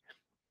trading.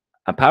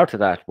 And part of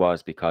that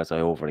was because I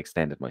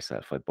overextended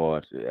myself. I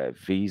bought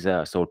Visa,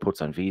 I sold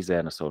puts on Visa,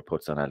 and I sold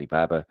puts on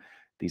Alibaba.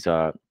 These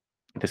are,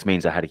 this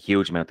means I had a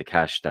huge amount of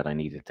cash that I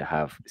needed to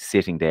have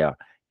sitting there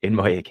in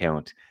my Hmm.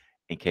 account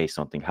in case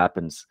something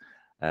happens.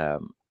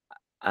 Um,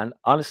 and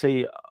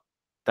honestly,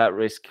 that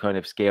risk kind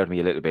of scared me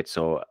a little bit.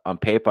 So on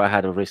paper, I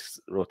had a risk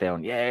wrote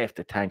down, yeah, if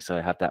the tanks,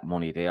 I have that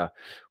money there.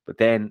 But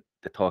then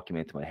the thought came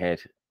into my head,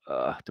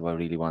 do I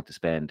really want to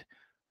spend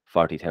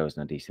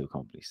 40,000 on these two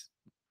companies?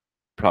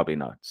 Probably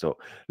not. So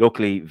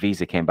luckily,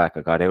 Visa came back.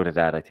 I got out of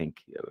that. I think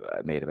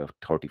I made about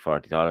 $30,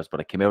 $40, but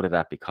I came out of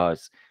that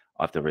because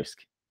of the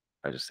risk.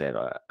 I just said,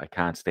 I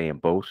can't stay in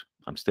both.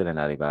 I'm still in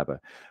Alibaba,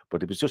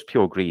 but it was just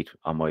pure greed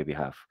on my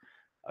behalf.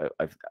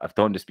 I've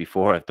done this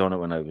before. I've done it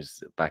when I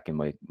was back in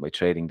my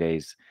trading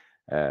days,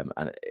 and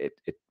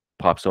it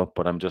pops up.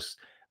 But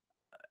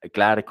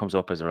glad it comes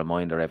up as a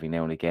reminder every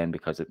now and again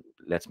because it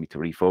lets me to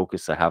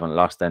refocus. I haven't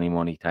lost any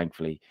money,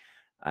 thankfully,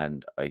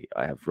 and I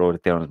have wrote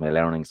it down as my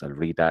learnings. I'll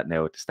read that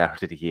now at the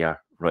start of the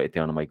year, write it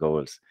down on my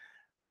goals,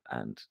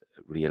 and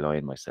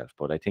realign myself.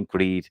 But I think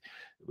greed,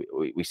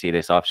 we see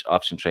this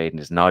option trading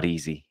is not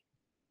easy.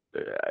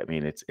 I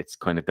mean, it's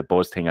kind of the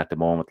buzz thing at the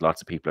moment.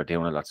 Lots of people are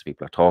doing it. Lots of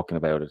people are talking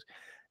about it.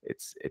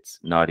 It's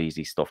not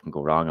easy. Stuff can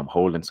go wrong. I'm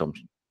holding some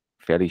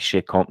fairly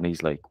shit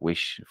companies like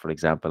Wish, for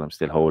example. I'm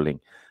still holding.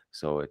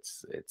 So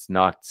it's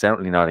not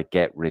certainly not a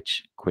get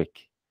rich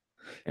quick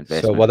So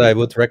investment what I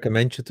vehicle. would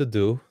recommend you to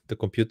do, the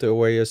computer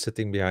where you're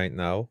sitting behind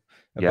now,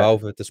 Yeah.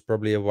 above it is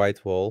probably a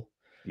white wall.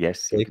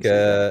 Yes, you can see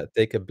that.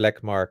 Take a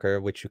black marker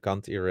which you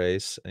can't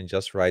erase and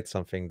just write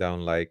something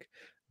down like,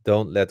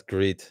 "Don't let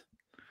greed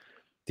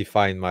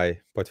define my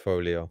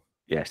portfolio."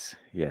 Yes,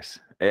 yes.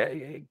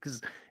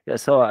 Because I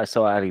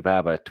saw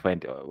Alibaba at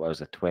 20, what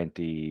was it,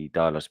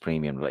 $20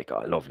 premium. Like,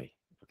 oh, lovely.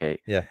 Okay.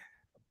 Yeah,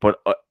 But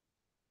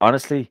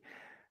honestly,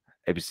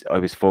 I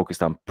was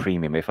focused on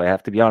premium. If I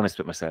have to be honest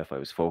with myself, I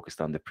was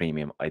focused on the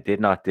premium. I did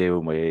not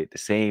do the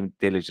same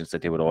diligence I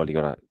did with all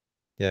the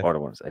yeah, other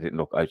ones. I didn't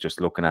look. I was just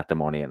looking at the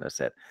money, and I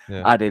said,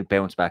 yeah, "Ah, they'll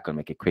bounce back. I'll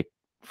make a quick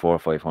 400 or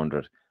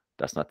 500."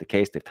 That's not the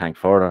case. They've tanked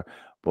further,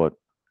 but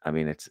I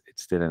mean, it's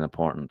still an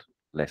important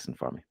lesson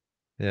for me.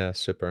 yeah,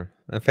 super.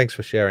 And thanks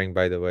for sharing,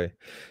 by the way.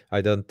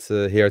 I don't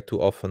hear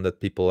too often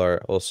that people are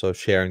also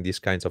sharing these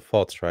kinds of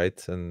thoughts,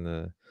 right?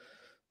 And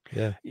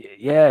yeah,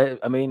 Yeah,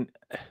 I mean,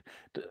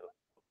 th-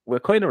 we're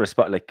kind of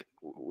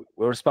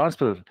we're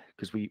responsible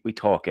because we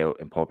talk out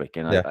in public,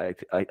 and yeah,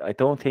 I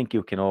don't think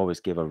you can always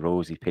give a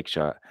rosy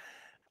picture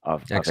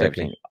of exactly.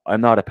 everything.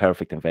 I'm not a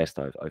perfect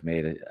investor. I've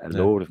made a Yeah,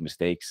 load of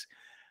mistakes,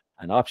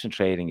 and option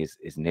trading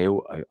is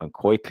new. I'm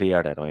quite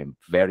clear that I'm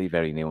very,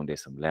 very new in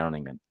this. I'm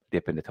learning and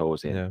dipping the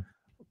toes in. yeah,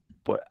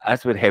 But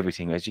as with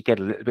everything, as you get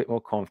a little bit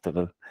more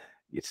comfortable,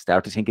 you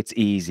start to think it's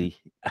easy,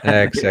 yeah,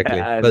 and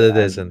exactly. But and it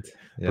and isn't.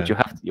 but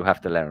Yeah, you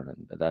have to learn,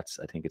 and that's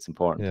I think it's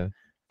important yeah,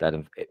 that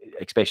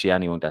especially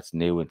anyone that's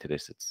new into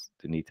this,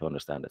 they need to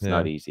understand it's yeah,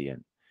 not easy,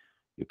 and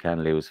you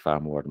can lose far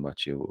more than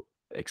what you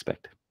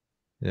expect.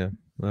 yeah.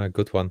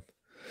 Good one.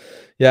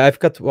 Yeah, I've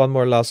got one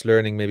more last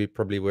learning, maybe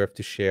probably worth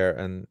to share,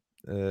 and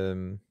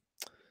um,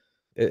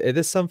 it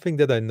is something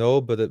that I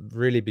know, but it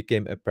really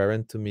became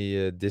apparent to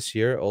me this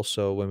year,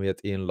 also when we had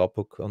Ian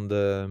Lopuk on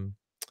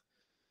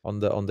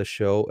the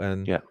show,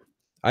 and Yeah,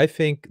 I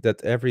think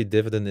that every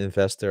dividend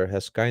investor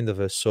has kind of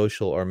a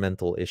social or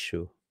mental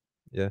issue.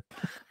 Yeah,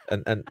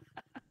 and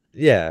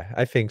yeah,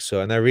 I think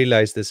so, and I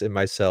realize this in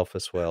myself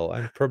as well.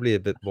 I'm probably a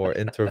bit more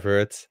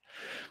introvert,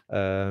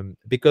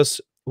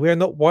 because we're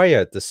not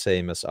wired the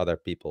same as other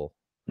people.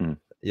 mm,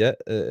 Yeah,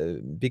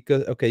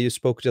 because okay, you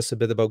spoke just a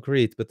bit about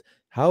greed, but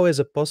how is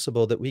it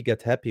possible that we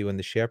get happy when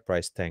the share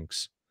price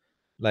tanks?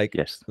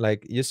 yes,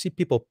 Like you see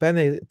people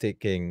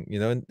panicking,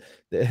 and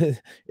the,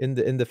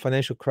 in the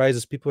financial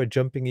crisis, people are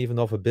jumping even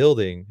off a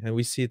building, and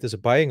we see it as a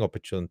buying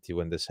opportunity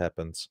when this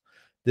happens.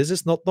 This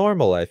is not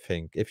normal, I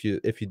think. If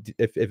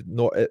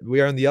no, we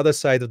are on the other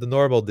side of the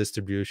normal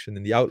distribution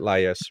in the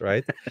outliers,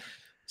 right?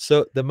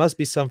 So there must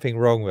be something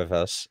wrong with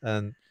us,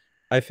 and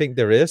I think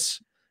there is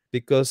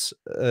because,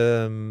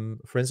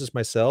 for instance,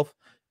 myself,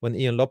 when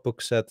Ian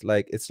Lopuk said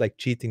like it's like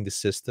cheating the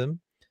system,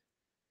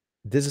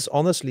 this is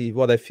honestly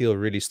what I feel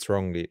really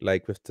strongly.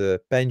 Like with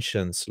the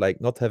pensions,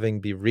 like not having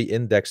been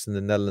re-indexed in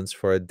the Netherlands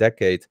for a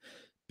decade,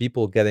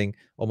 people getting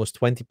almost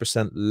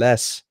 20%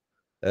 less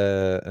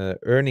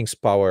earnings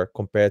power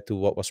compared to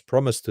what was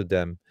promised to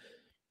them.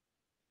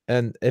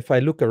 And if I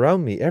look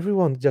around me,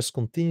 everyone just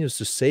continues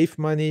to save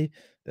money,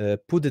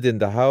 put it in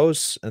the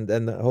house, and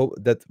then hope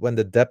that when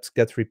the debt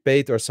gets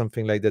repaid or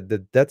something like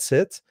that, that's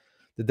it.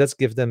 The debts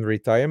give them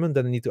retirement.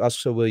 Then I need to ask,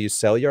 so will you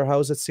sell your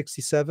house at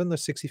 67 or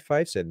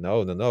 65? Said,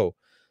 no, no, no.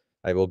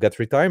 I will get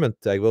retirement.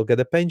 I will get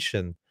a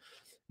pension.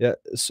 Yeah.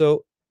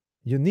 So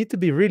you need to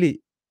be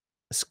really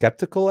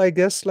skeptical, I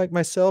guess, like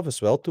myself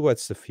as well,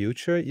 towards the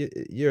future.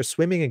 You're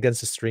swimming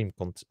against the stream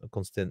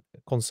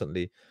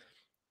constantly.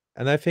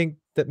 And I think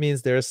that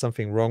means there is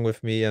something wrong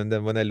with me. And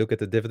then when I look at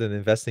the dividend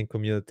investing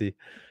community,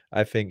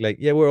 I think like,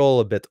 yeah, we're all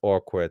a bit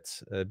awkward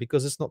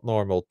because it's not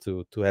normal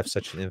to have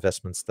such an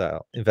investing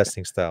style.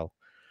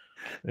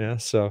 Yeah.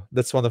 So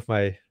that's one of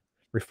my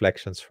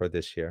reflections for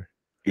this year.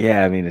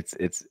 yeah. I mean,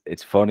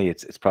 it's funny.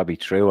 It's probably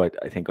true.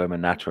 I think I'm a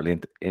natural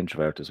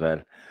introvert as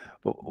well.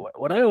 But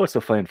what I also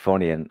find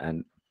funny,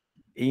 and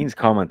Ian's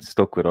comment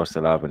stuck with us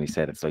a lot when he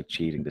said it's like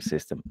cheating the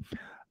system.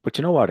 But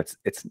you know what?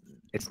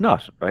 It's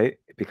not, right?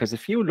 Because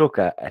if you look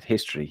at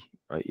history,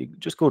 right, you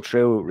just go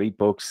through, read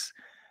books,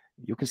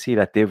 you can see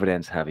that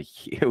dividends have a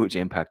huge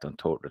impact on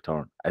total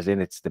return, as in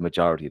it's the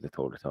majority of the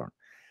total return.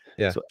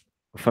 Yeah. So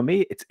for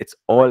me, it's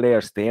all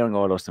there staring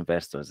all us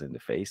investors in the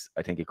face.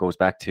 I think it goes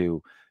back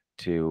to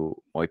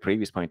my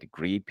previous point of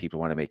greed. People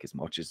want to make as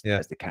much Yeah.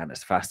 as they can,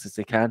 as fast as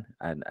they can,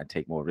 and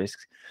take more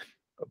risks.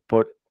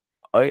 But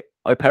I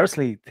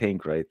personally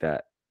think, right,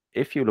 that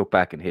if you look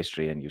back in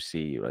history and you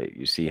see, right,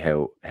 you see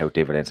how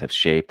dividends have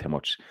shaped how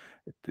much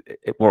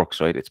it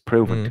works, right? It's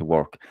proven Mm, to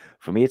work.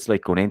 For me, it's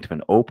like going into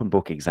an open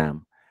book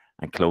exam,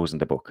 and closing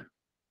the book.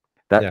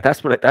 Yeah.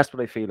 That's what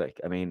I feel like.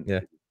 I mean,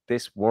 Yeah.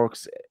 this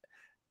works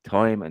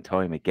time and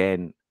time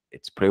again.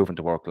 It's proven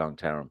to work long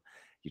term.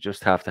 You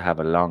just have to have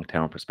a long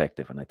term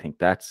perspective, and I think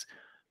that's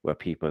where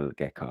people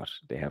get caught.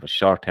 They have a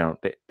short term.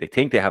 They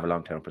think they have a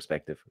long term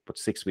perspective, but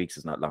 6 weeks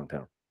is not long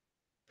term.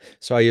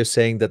 So are you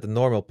saying that the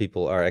normal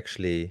people are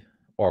actually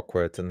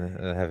awkward and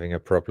having a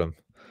problem?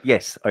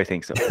 Yes, I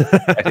think so.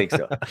 I think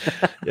so.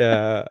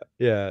 Yeah,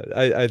 yeah,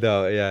 I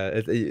know.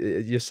 Yeah,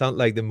 you sound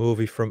like the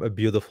movie from A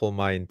Beautiful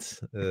Mind.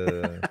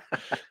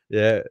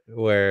 Yeah,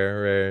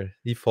 where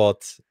he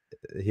thought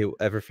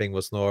everything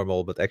was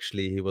normal, but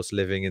actually he was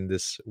living in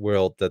this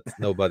world that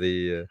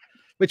nobody,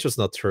 which was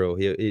not true.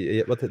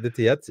 What did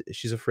he had?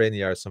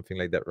 Schizophrenia or something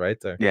like that,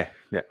 right? Or, Yeah,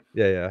 yeah.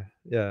 yeah, yeah,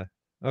 yeah.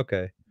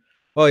 Okay.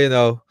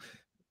 Well,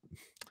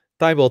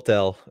 time will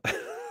tell.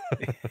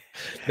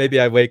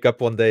 Maybe I wake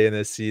up one day and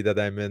I see that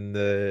and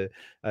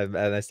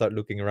I start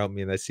looking around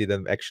me and I see that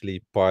I'm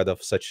actually part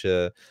of such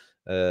a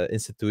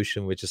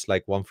institution, which is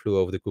like One Flew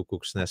Over the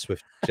Cuckoo's Nest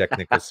with Jack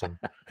Nicholson.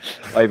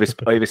 I have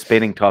a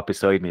spinning top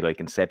beside me like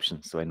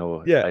Inception, so Yeah, I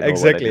know what I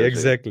exactly, do is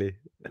real. exactly.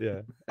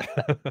 Yeah.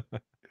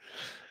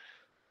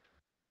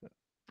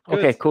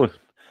 Okay, Good. cool.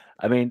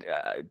 I mean,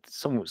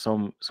 some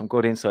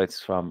good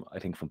insights from I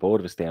think from both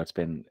of us there. It's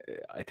been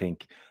I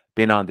think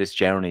been on this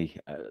journey.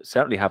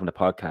 Certainly having a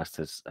podcast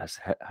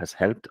has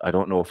helped. I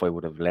don't know if I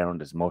would have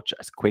learned as much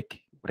as quick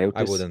without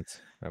I this.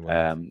 wouldn't. I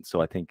wouldn't.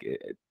 So I think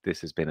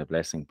this has been a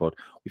blessing. But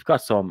we've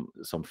got some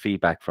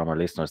feedback from our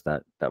listeners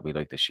that we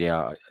like to share.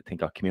 I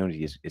think our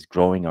community is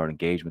growing. Our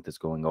engagement is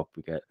going up.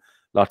 We get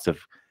lots of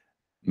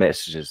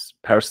messages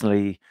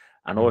personally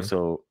and Mhm.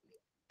 also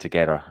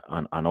together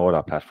on all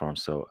our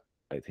platforms. So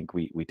I think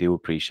we do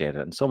appreciate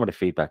it. And some of the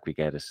feedback we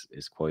get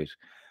is quite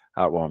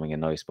heartwarming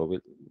and nice.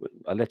 But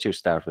I'll let you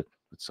start with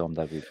some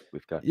that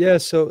we've got. Yeah,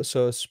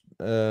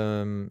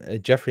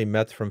 Jeffrey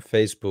met from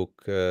Facebook.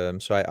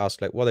 So I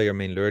asked like, what are your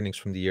main learnings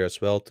from the year as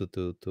well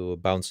to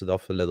bounce it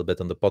off a little bit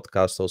on the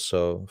podcast,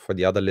 also for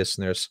the other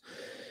listeners.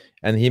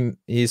 And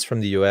he's from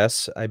the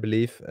US, I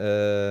believe,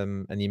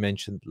 and he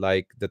mentioned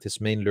like that his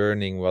main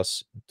learning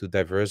was to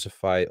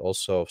diversify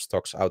also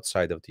stocks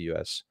outside of the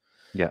US.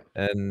 Yeah,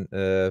 And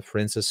for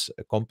instance,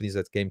 companies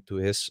that came to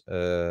his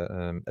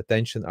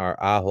attention are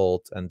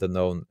Ahold and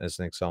Danone, as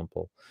an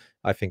example.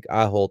 I think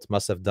Ahold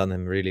must have done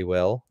him really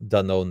well.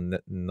 Danone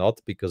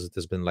not, because it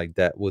has been like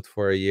that wood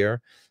for a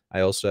year.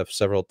 I also have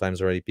several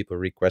times already people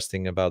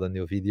requesting about a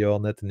new video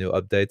on it, a new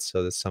update.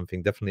 So that's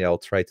something definitely I'll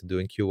try to do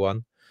in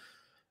Q1.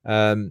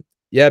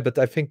 Yeah, but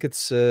I think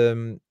it's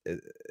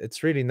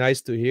really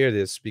nice to hear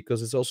this,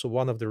 because it's also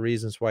one of the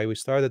reasons why we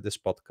started this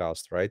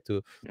podcast, right?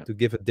 yeah, To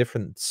give a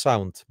different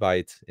sound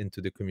bite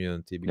into the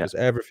community, yeah, because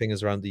everything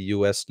is around the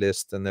US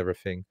list and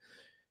everything.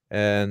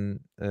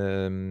 And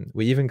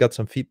we even got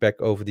some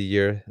feedback over the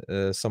year,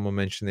 someone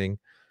mentioning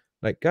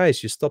like,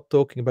 guys, you stopped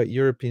talking about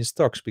European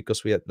stocks,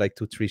 because we had like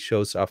 2 3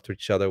 shows after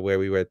each other where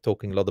we were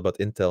talking a lot about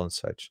Intel and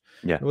such.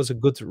 yeah, It was a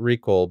good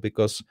recall,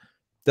 because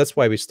that's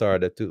why we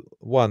started to,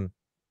 one,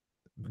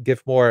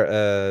 give more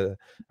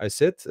I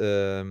said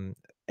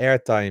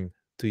airtime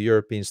to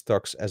European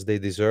stocks as they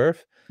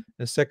deserve,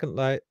 and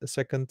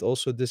second,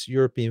 also this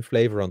European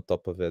flavor on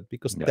top of it,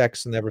 because yeah.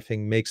 tax and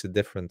everything makes it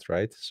different,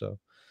 right? So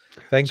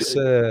So, thanks,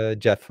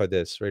 Jeff, for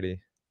this,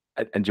 really.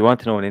 and do you want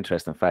to know an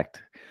interesting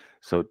fact?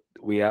 So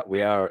we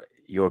are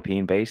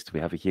European based. We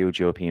have a huge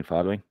European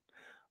following,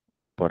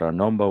 but our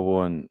number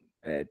one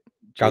Country.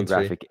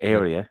 geographic Yeah.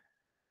 area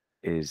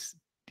is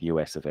the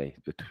US of A.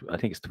 I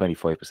think it's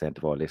 25%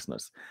 of all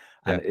listeners,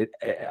 and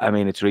Yeah. I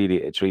mean, it's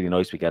really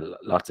nice. We get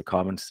lots of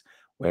comments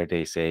where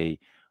they say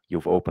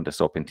you've opened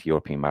us up into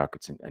European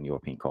markets and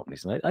European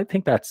companies, and Yeah. I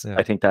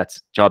think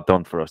that's job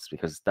done for us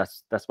because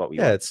that's what we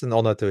Yeah, want. it's an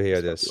honor to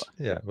hear That's what we this. want.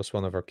 Yeah, Yeah, it was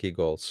one of our key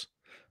goals.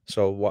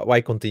 So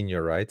why continue,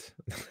 right?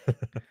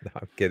 No,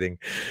 I'm kidding.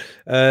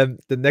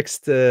 The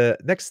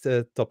next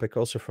topic,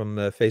 also from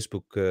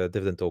Facebook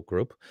Dividend Talk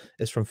group,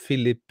 is from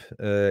Philippe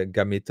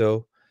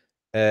Gamito.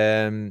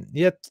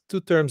 He had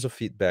 2 terms of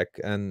feedback,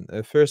 and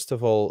first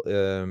of all,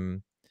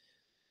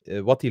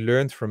 what he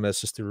learned from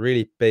us is to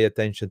really pay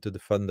attention to the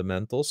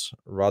fundamentals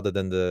rather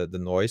than the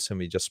noise, and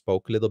we just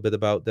spoke a little bit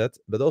about that,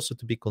 but also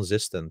to be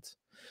consistent.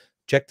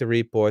 Check the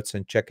reports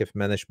and check if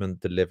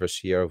management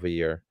delivers year over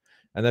year.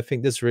 And I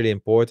think this is really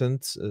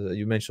important.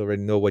 You mentioned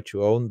already know what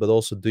you own, but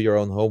also do your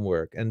own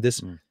homework. And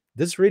mm,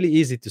 this is really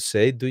easy to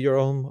say, do your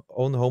own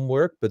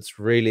homework, but it's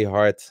really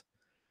hard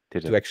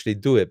did to it? actually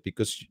do it,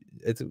 because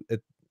it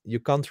you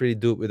can't really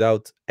do it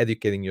without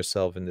educating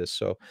yourself in this.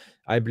 So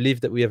I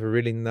believe that we have a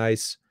really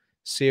nice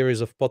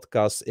series of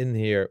podcasts in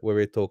here where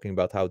we're talking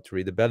about how to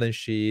read the balance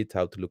sheet,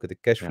 how to look at the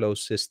cash Yeah, flow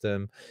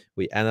system.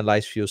 We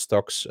analyze few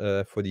stocks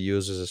for the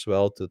users as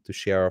well to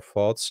share our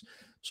thoughts.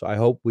 So I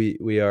hope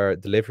we are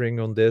delivering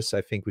on this.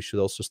 I think we should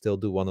also still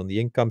do one on the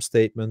income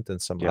statement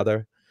and some yeah,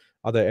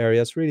 other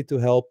areas, really to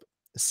help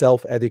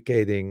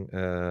self-educating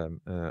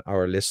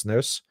our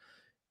listeners.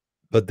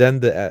 But then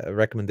the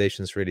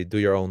recommendation is really do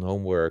your own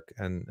homework,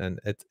 and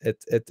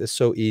it is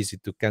so easy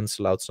to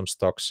cancel out some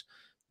stocks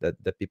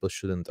that people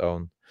shouldn't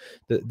own.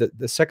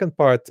 The second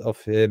part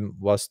of him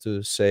was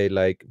to say,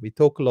 like, we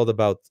talk a lot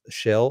about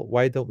Shell.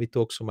 Why don't we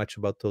talk so much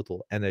about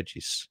Total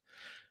Energies?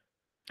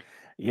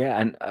 Yeah,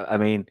 and I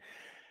mean,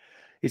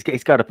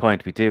 he's got a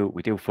point. We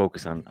do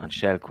focus on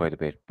Shell quite a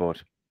bit,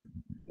 but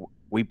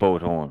we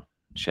both own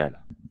Shell,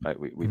 right?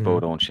 We Hmm.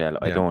 both own Shell.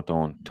 I Yeah, don't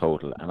own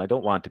Total, and I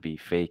don't want to be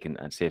fake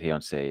and sit here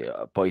and say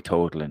buy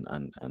Total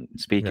and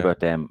speak yeah, about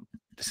them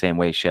the same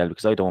way Shell,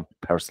 because I don't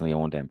personally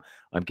own them.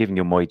 I'm giving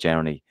you my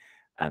journey,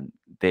 and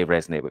they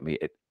resonate with me.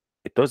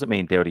 It doesn't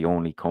mean they're the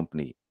only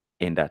company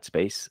in that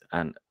space,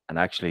 and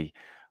actually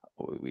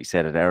we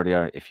said it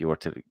earlier, if you were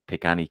to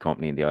pick any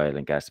company in the oil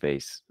and gas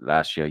space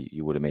last year,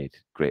 you would have made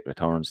great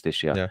returns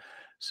this year. yeah,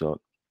 So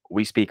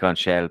we speak on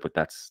Shell, but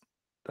that's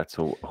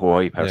who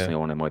I yeah. personally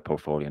own in my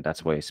portfolio, and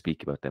that's why I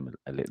speak about them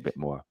a little bit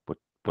more. But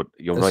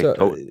you're right,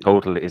 So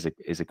Total is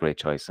a great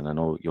choice, and I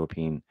know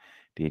European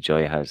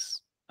DJI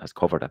has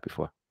covered that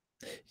before.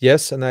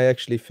 yes, and I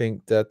actually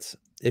think that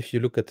if you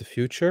look at the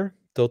future,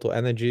 Total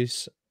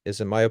Energies is,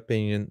 in my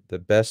opinion, the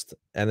best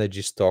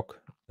energy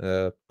stock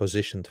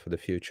positioned for the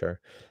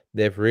future.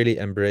 They've really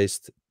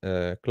embraced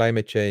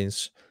climate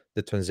change,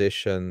 the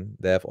transition.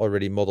 They have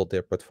already modeled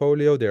their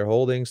portfolio, their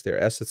holdings, their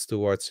assets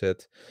towards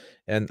it.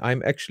 And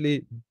I'm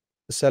actually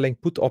selling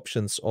put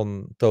options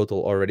on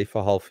Total already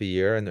for half a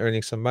year and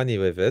earning some money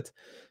with it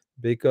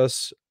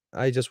because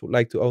I just would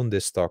like to own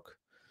this stock.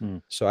 Hmm.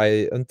 So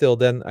I until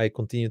then I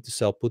continue to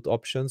sell put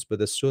options,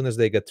 but as soon as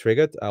they get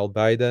triggered, I'll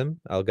buy them,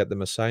 I'll get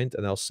them assigned,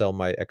 and I'll sell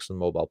my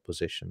ExxonMobil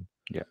position.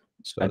 Yeah,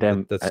 So and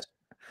then that's it'll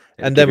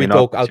and give then you we an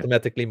talk opportunity.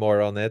 automatically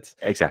more on it.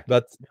 Exactly.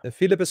 But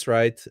Philip is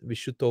right. We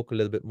should talk a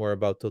little bit more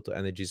about Total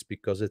Energies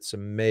because it's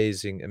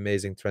amazing,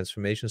 amazing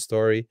transformation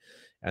story.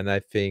 And I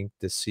think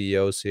the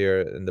CEOs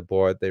here and the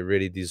board, they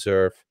really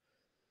deserve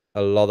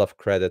a lot of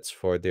credits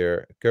for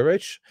their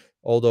courage.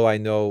 Although I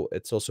know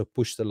it's also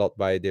pushed a lot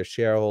by their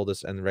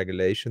shareholders and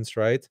regulations,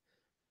 right?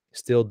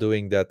 Still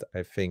doing that,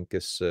 I think,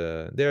 is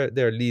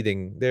they're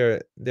leading,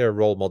 they're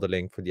role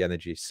modeling for the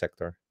energy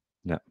sector.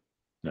 Yeah.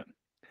 Yeah.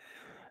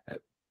 Uh,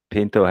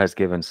 Pinto has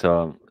given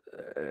some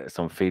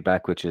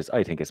feedback, which is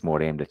I think it's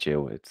more aimed at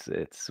you.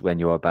 It's when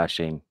you are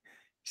bashing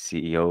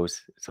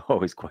CEOs, it's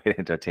always quite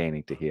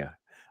entertaining to hear.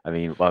 I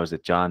mean, what was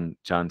it, John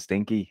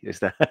Stinky? Is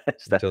that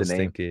is that John the name?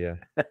 Stinky,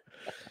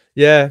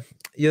 yeah.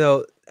 Yeah,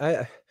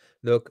 I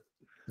look,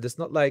 it's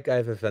not like I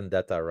have a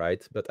vendetta,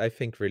 right? But I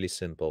think really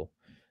simple.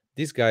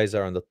 These guys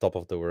are on the top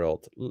of the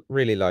world,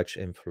 really large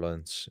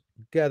influence,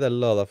 get a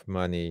lot of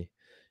money.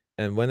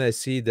 And when I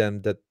see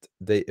them that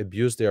they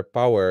abuse their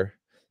power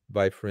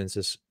by, for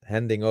instance,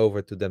 handing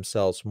over to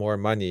themselves more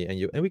money,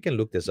 and we can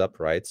look this up,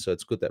 right? So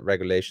it's good that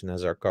regulation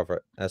has our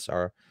covered,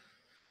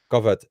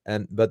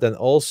 and but then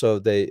also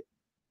they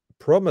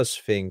promise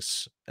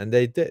things, and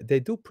they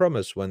do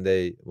promise when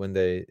they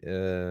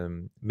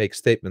make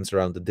statements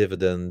around the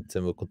dividend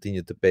and will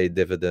continue to pay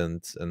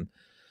dividends.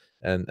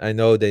 And I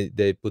know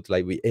they put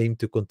like we aim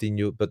to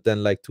continue, but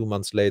then like 2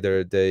 months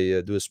later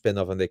they do a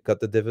spin-off and they cut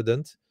the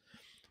dividend.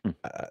 Hmm.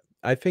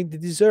 I think they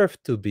deserve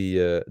to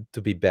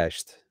be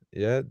bashed.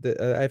 Yeah,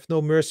 I have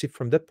no mercy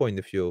from that point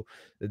of view.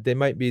 They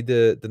might be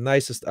the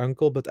nicest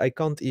uncle, but I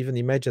can't even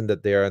imagine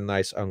that they are a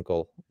nice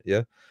uncle.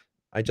 Yeah,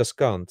 I just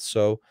can't.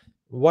 So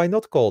why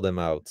not call them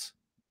out?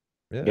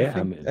 Yeah, Yeah,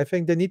 I mean, I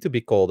think they need to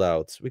be called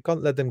out. We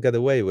can't let them get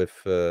away with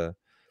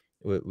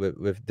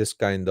this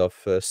kind of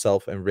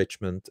self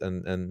enrichment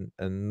and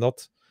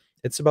not.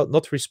 It's about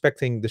not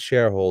respecting the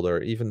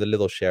shareholder, even the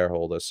little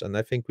shareholders, and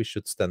I think we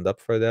should stand up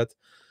for that.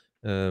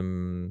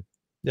 Um,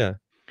 yeah,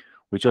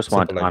 we just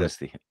want simple like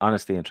that.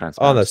 honesty and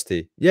transparency.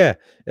 Honesty. Yeah.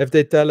 If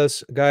they tell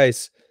us,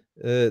 guys,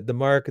 the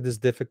market is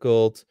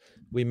difficult.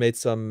 We made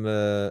some.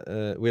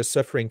 We're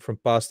suffering from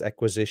past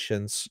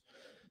acquisitions.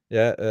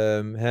 Yeah.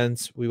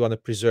 Hence, we want to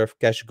preserve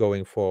cash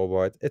going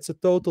forward. It's a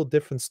total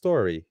different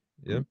story.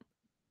 Yeah. Mm.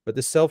 But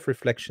the self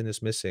reflection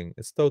is missing.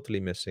 It's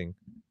totally missing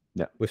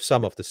Yeah. with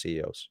some of the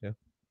CEOs. Yeah.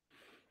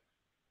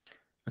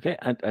 Okay,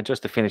 and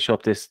just to finish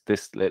up this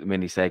little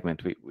mini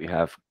segment, we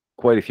have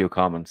quite a few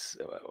comments.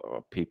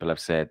 Or people have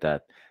said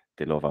that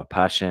they love our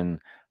passion,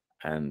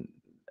 and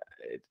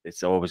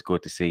it's always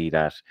good to see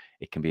that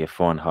it can be a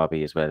fun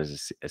hobby as well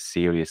as a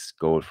serious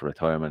goal for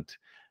retirement.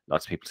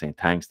 Lots of people saying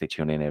thanks. They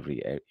tune in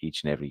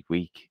each and every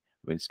week.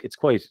 I mean, it's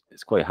quite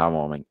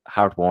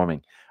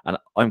heartwarming, and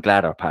I'm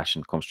glad our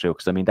passion comes true,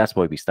 because I mean that's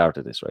why we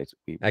started this, right?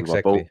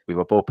 Exactly. We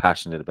were both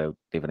passionate about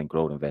dividend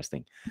growth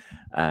investing,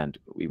 and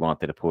we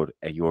wanted to put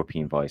a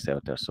European voice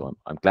out there. So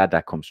I'm glad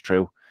that comes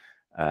true,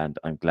 and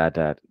I'm glad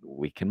that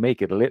we can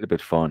make it a little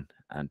bit fun,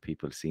 and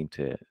people seem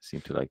to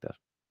like that.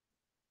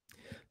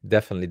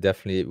 Definitely,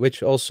 definitely.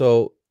 Which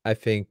also I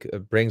think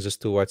brings us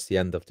towards the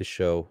end of the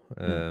show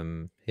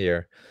Mm,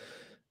 here.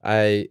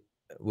 I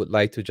would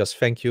like to just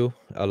thank you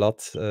a lot,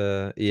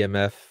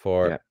 EMF,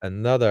 for yeah,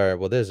 another,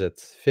 what is it,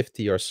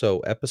 50 or so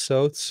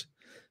episodes.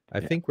 I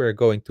yeah, think we're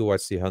going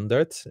towards the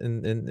 100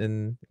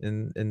 in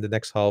the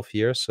next half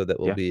year, so that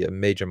will yeah. be a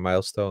major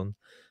milestone.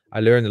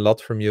 I learned a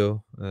lot from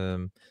you.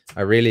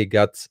 I really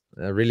got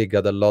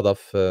a lot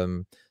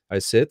of I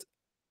said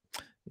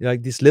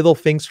like these little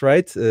things,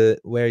 right?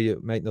 Where you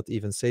might not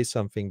even say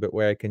something, but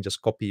where I can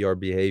just copy your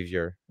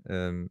behavior.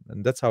 And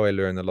that's how I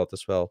learn a lot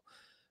as well.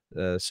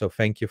 So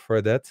thank you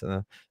for that.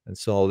 And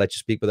so I'll let you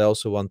speak, but I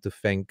also want to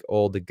thank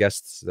all the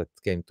guests that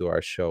came to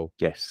our show.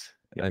 Yes.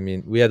 Yep. I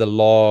mean, we had a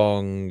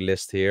long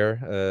list here,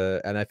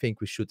 and I think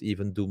we should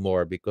even do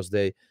more because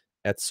they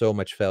add so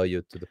much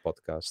value to the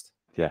podcast.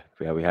 Yeah,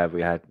 we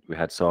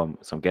had some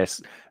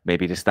guests.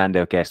 Maybe the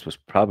standout guest was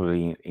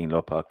probably Ian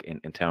Lupok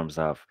in terms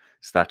of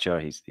stature.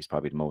 He's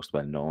probably the most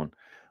well known.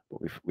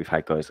 But we've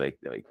had guys like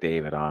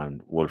David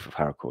on, Wolf of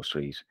Harcourt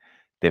Street,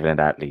 Dividend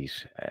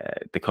Athlete.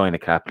 The kind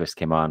of capitalist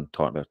came on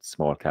talking about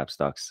small cap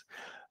stocks.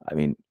 I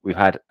mean, we've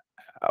had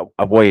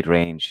a wide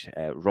range.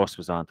 Russ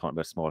was on talking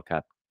about small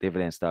cap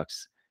dividend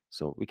stocks.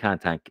 So we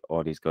can't thank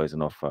all these guys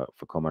enough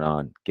for coming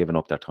on, giving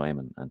up their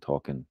time and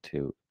talking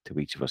to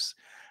each of us.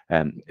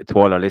 To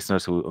all our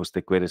listeners who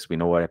stick with us, we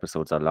know our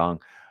episodes are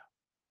long.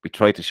 We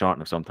try to shorten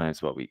them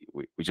sometimes, but we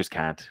just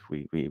can't.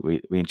 We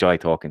enjoy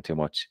talking too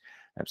much.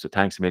 So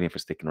thanks a million for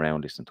sticking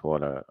around, listening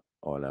to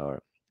all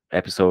our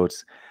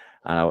episodes.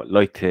 And I would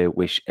like to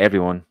wish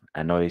everyone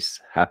a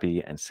nice,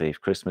 happy, and safe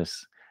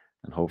Christmas.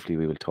 And hopefully,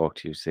 we will talk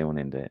to you soon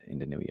in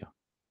the new year.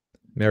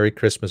 Merry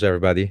Christmas,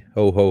 everybody.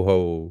 Ho, ho,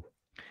 ho.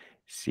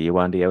 See you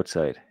on the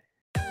outside.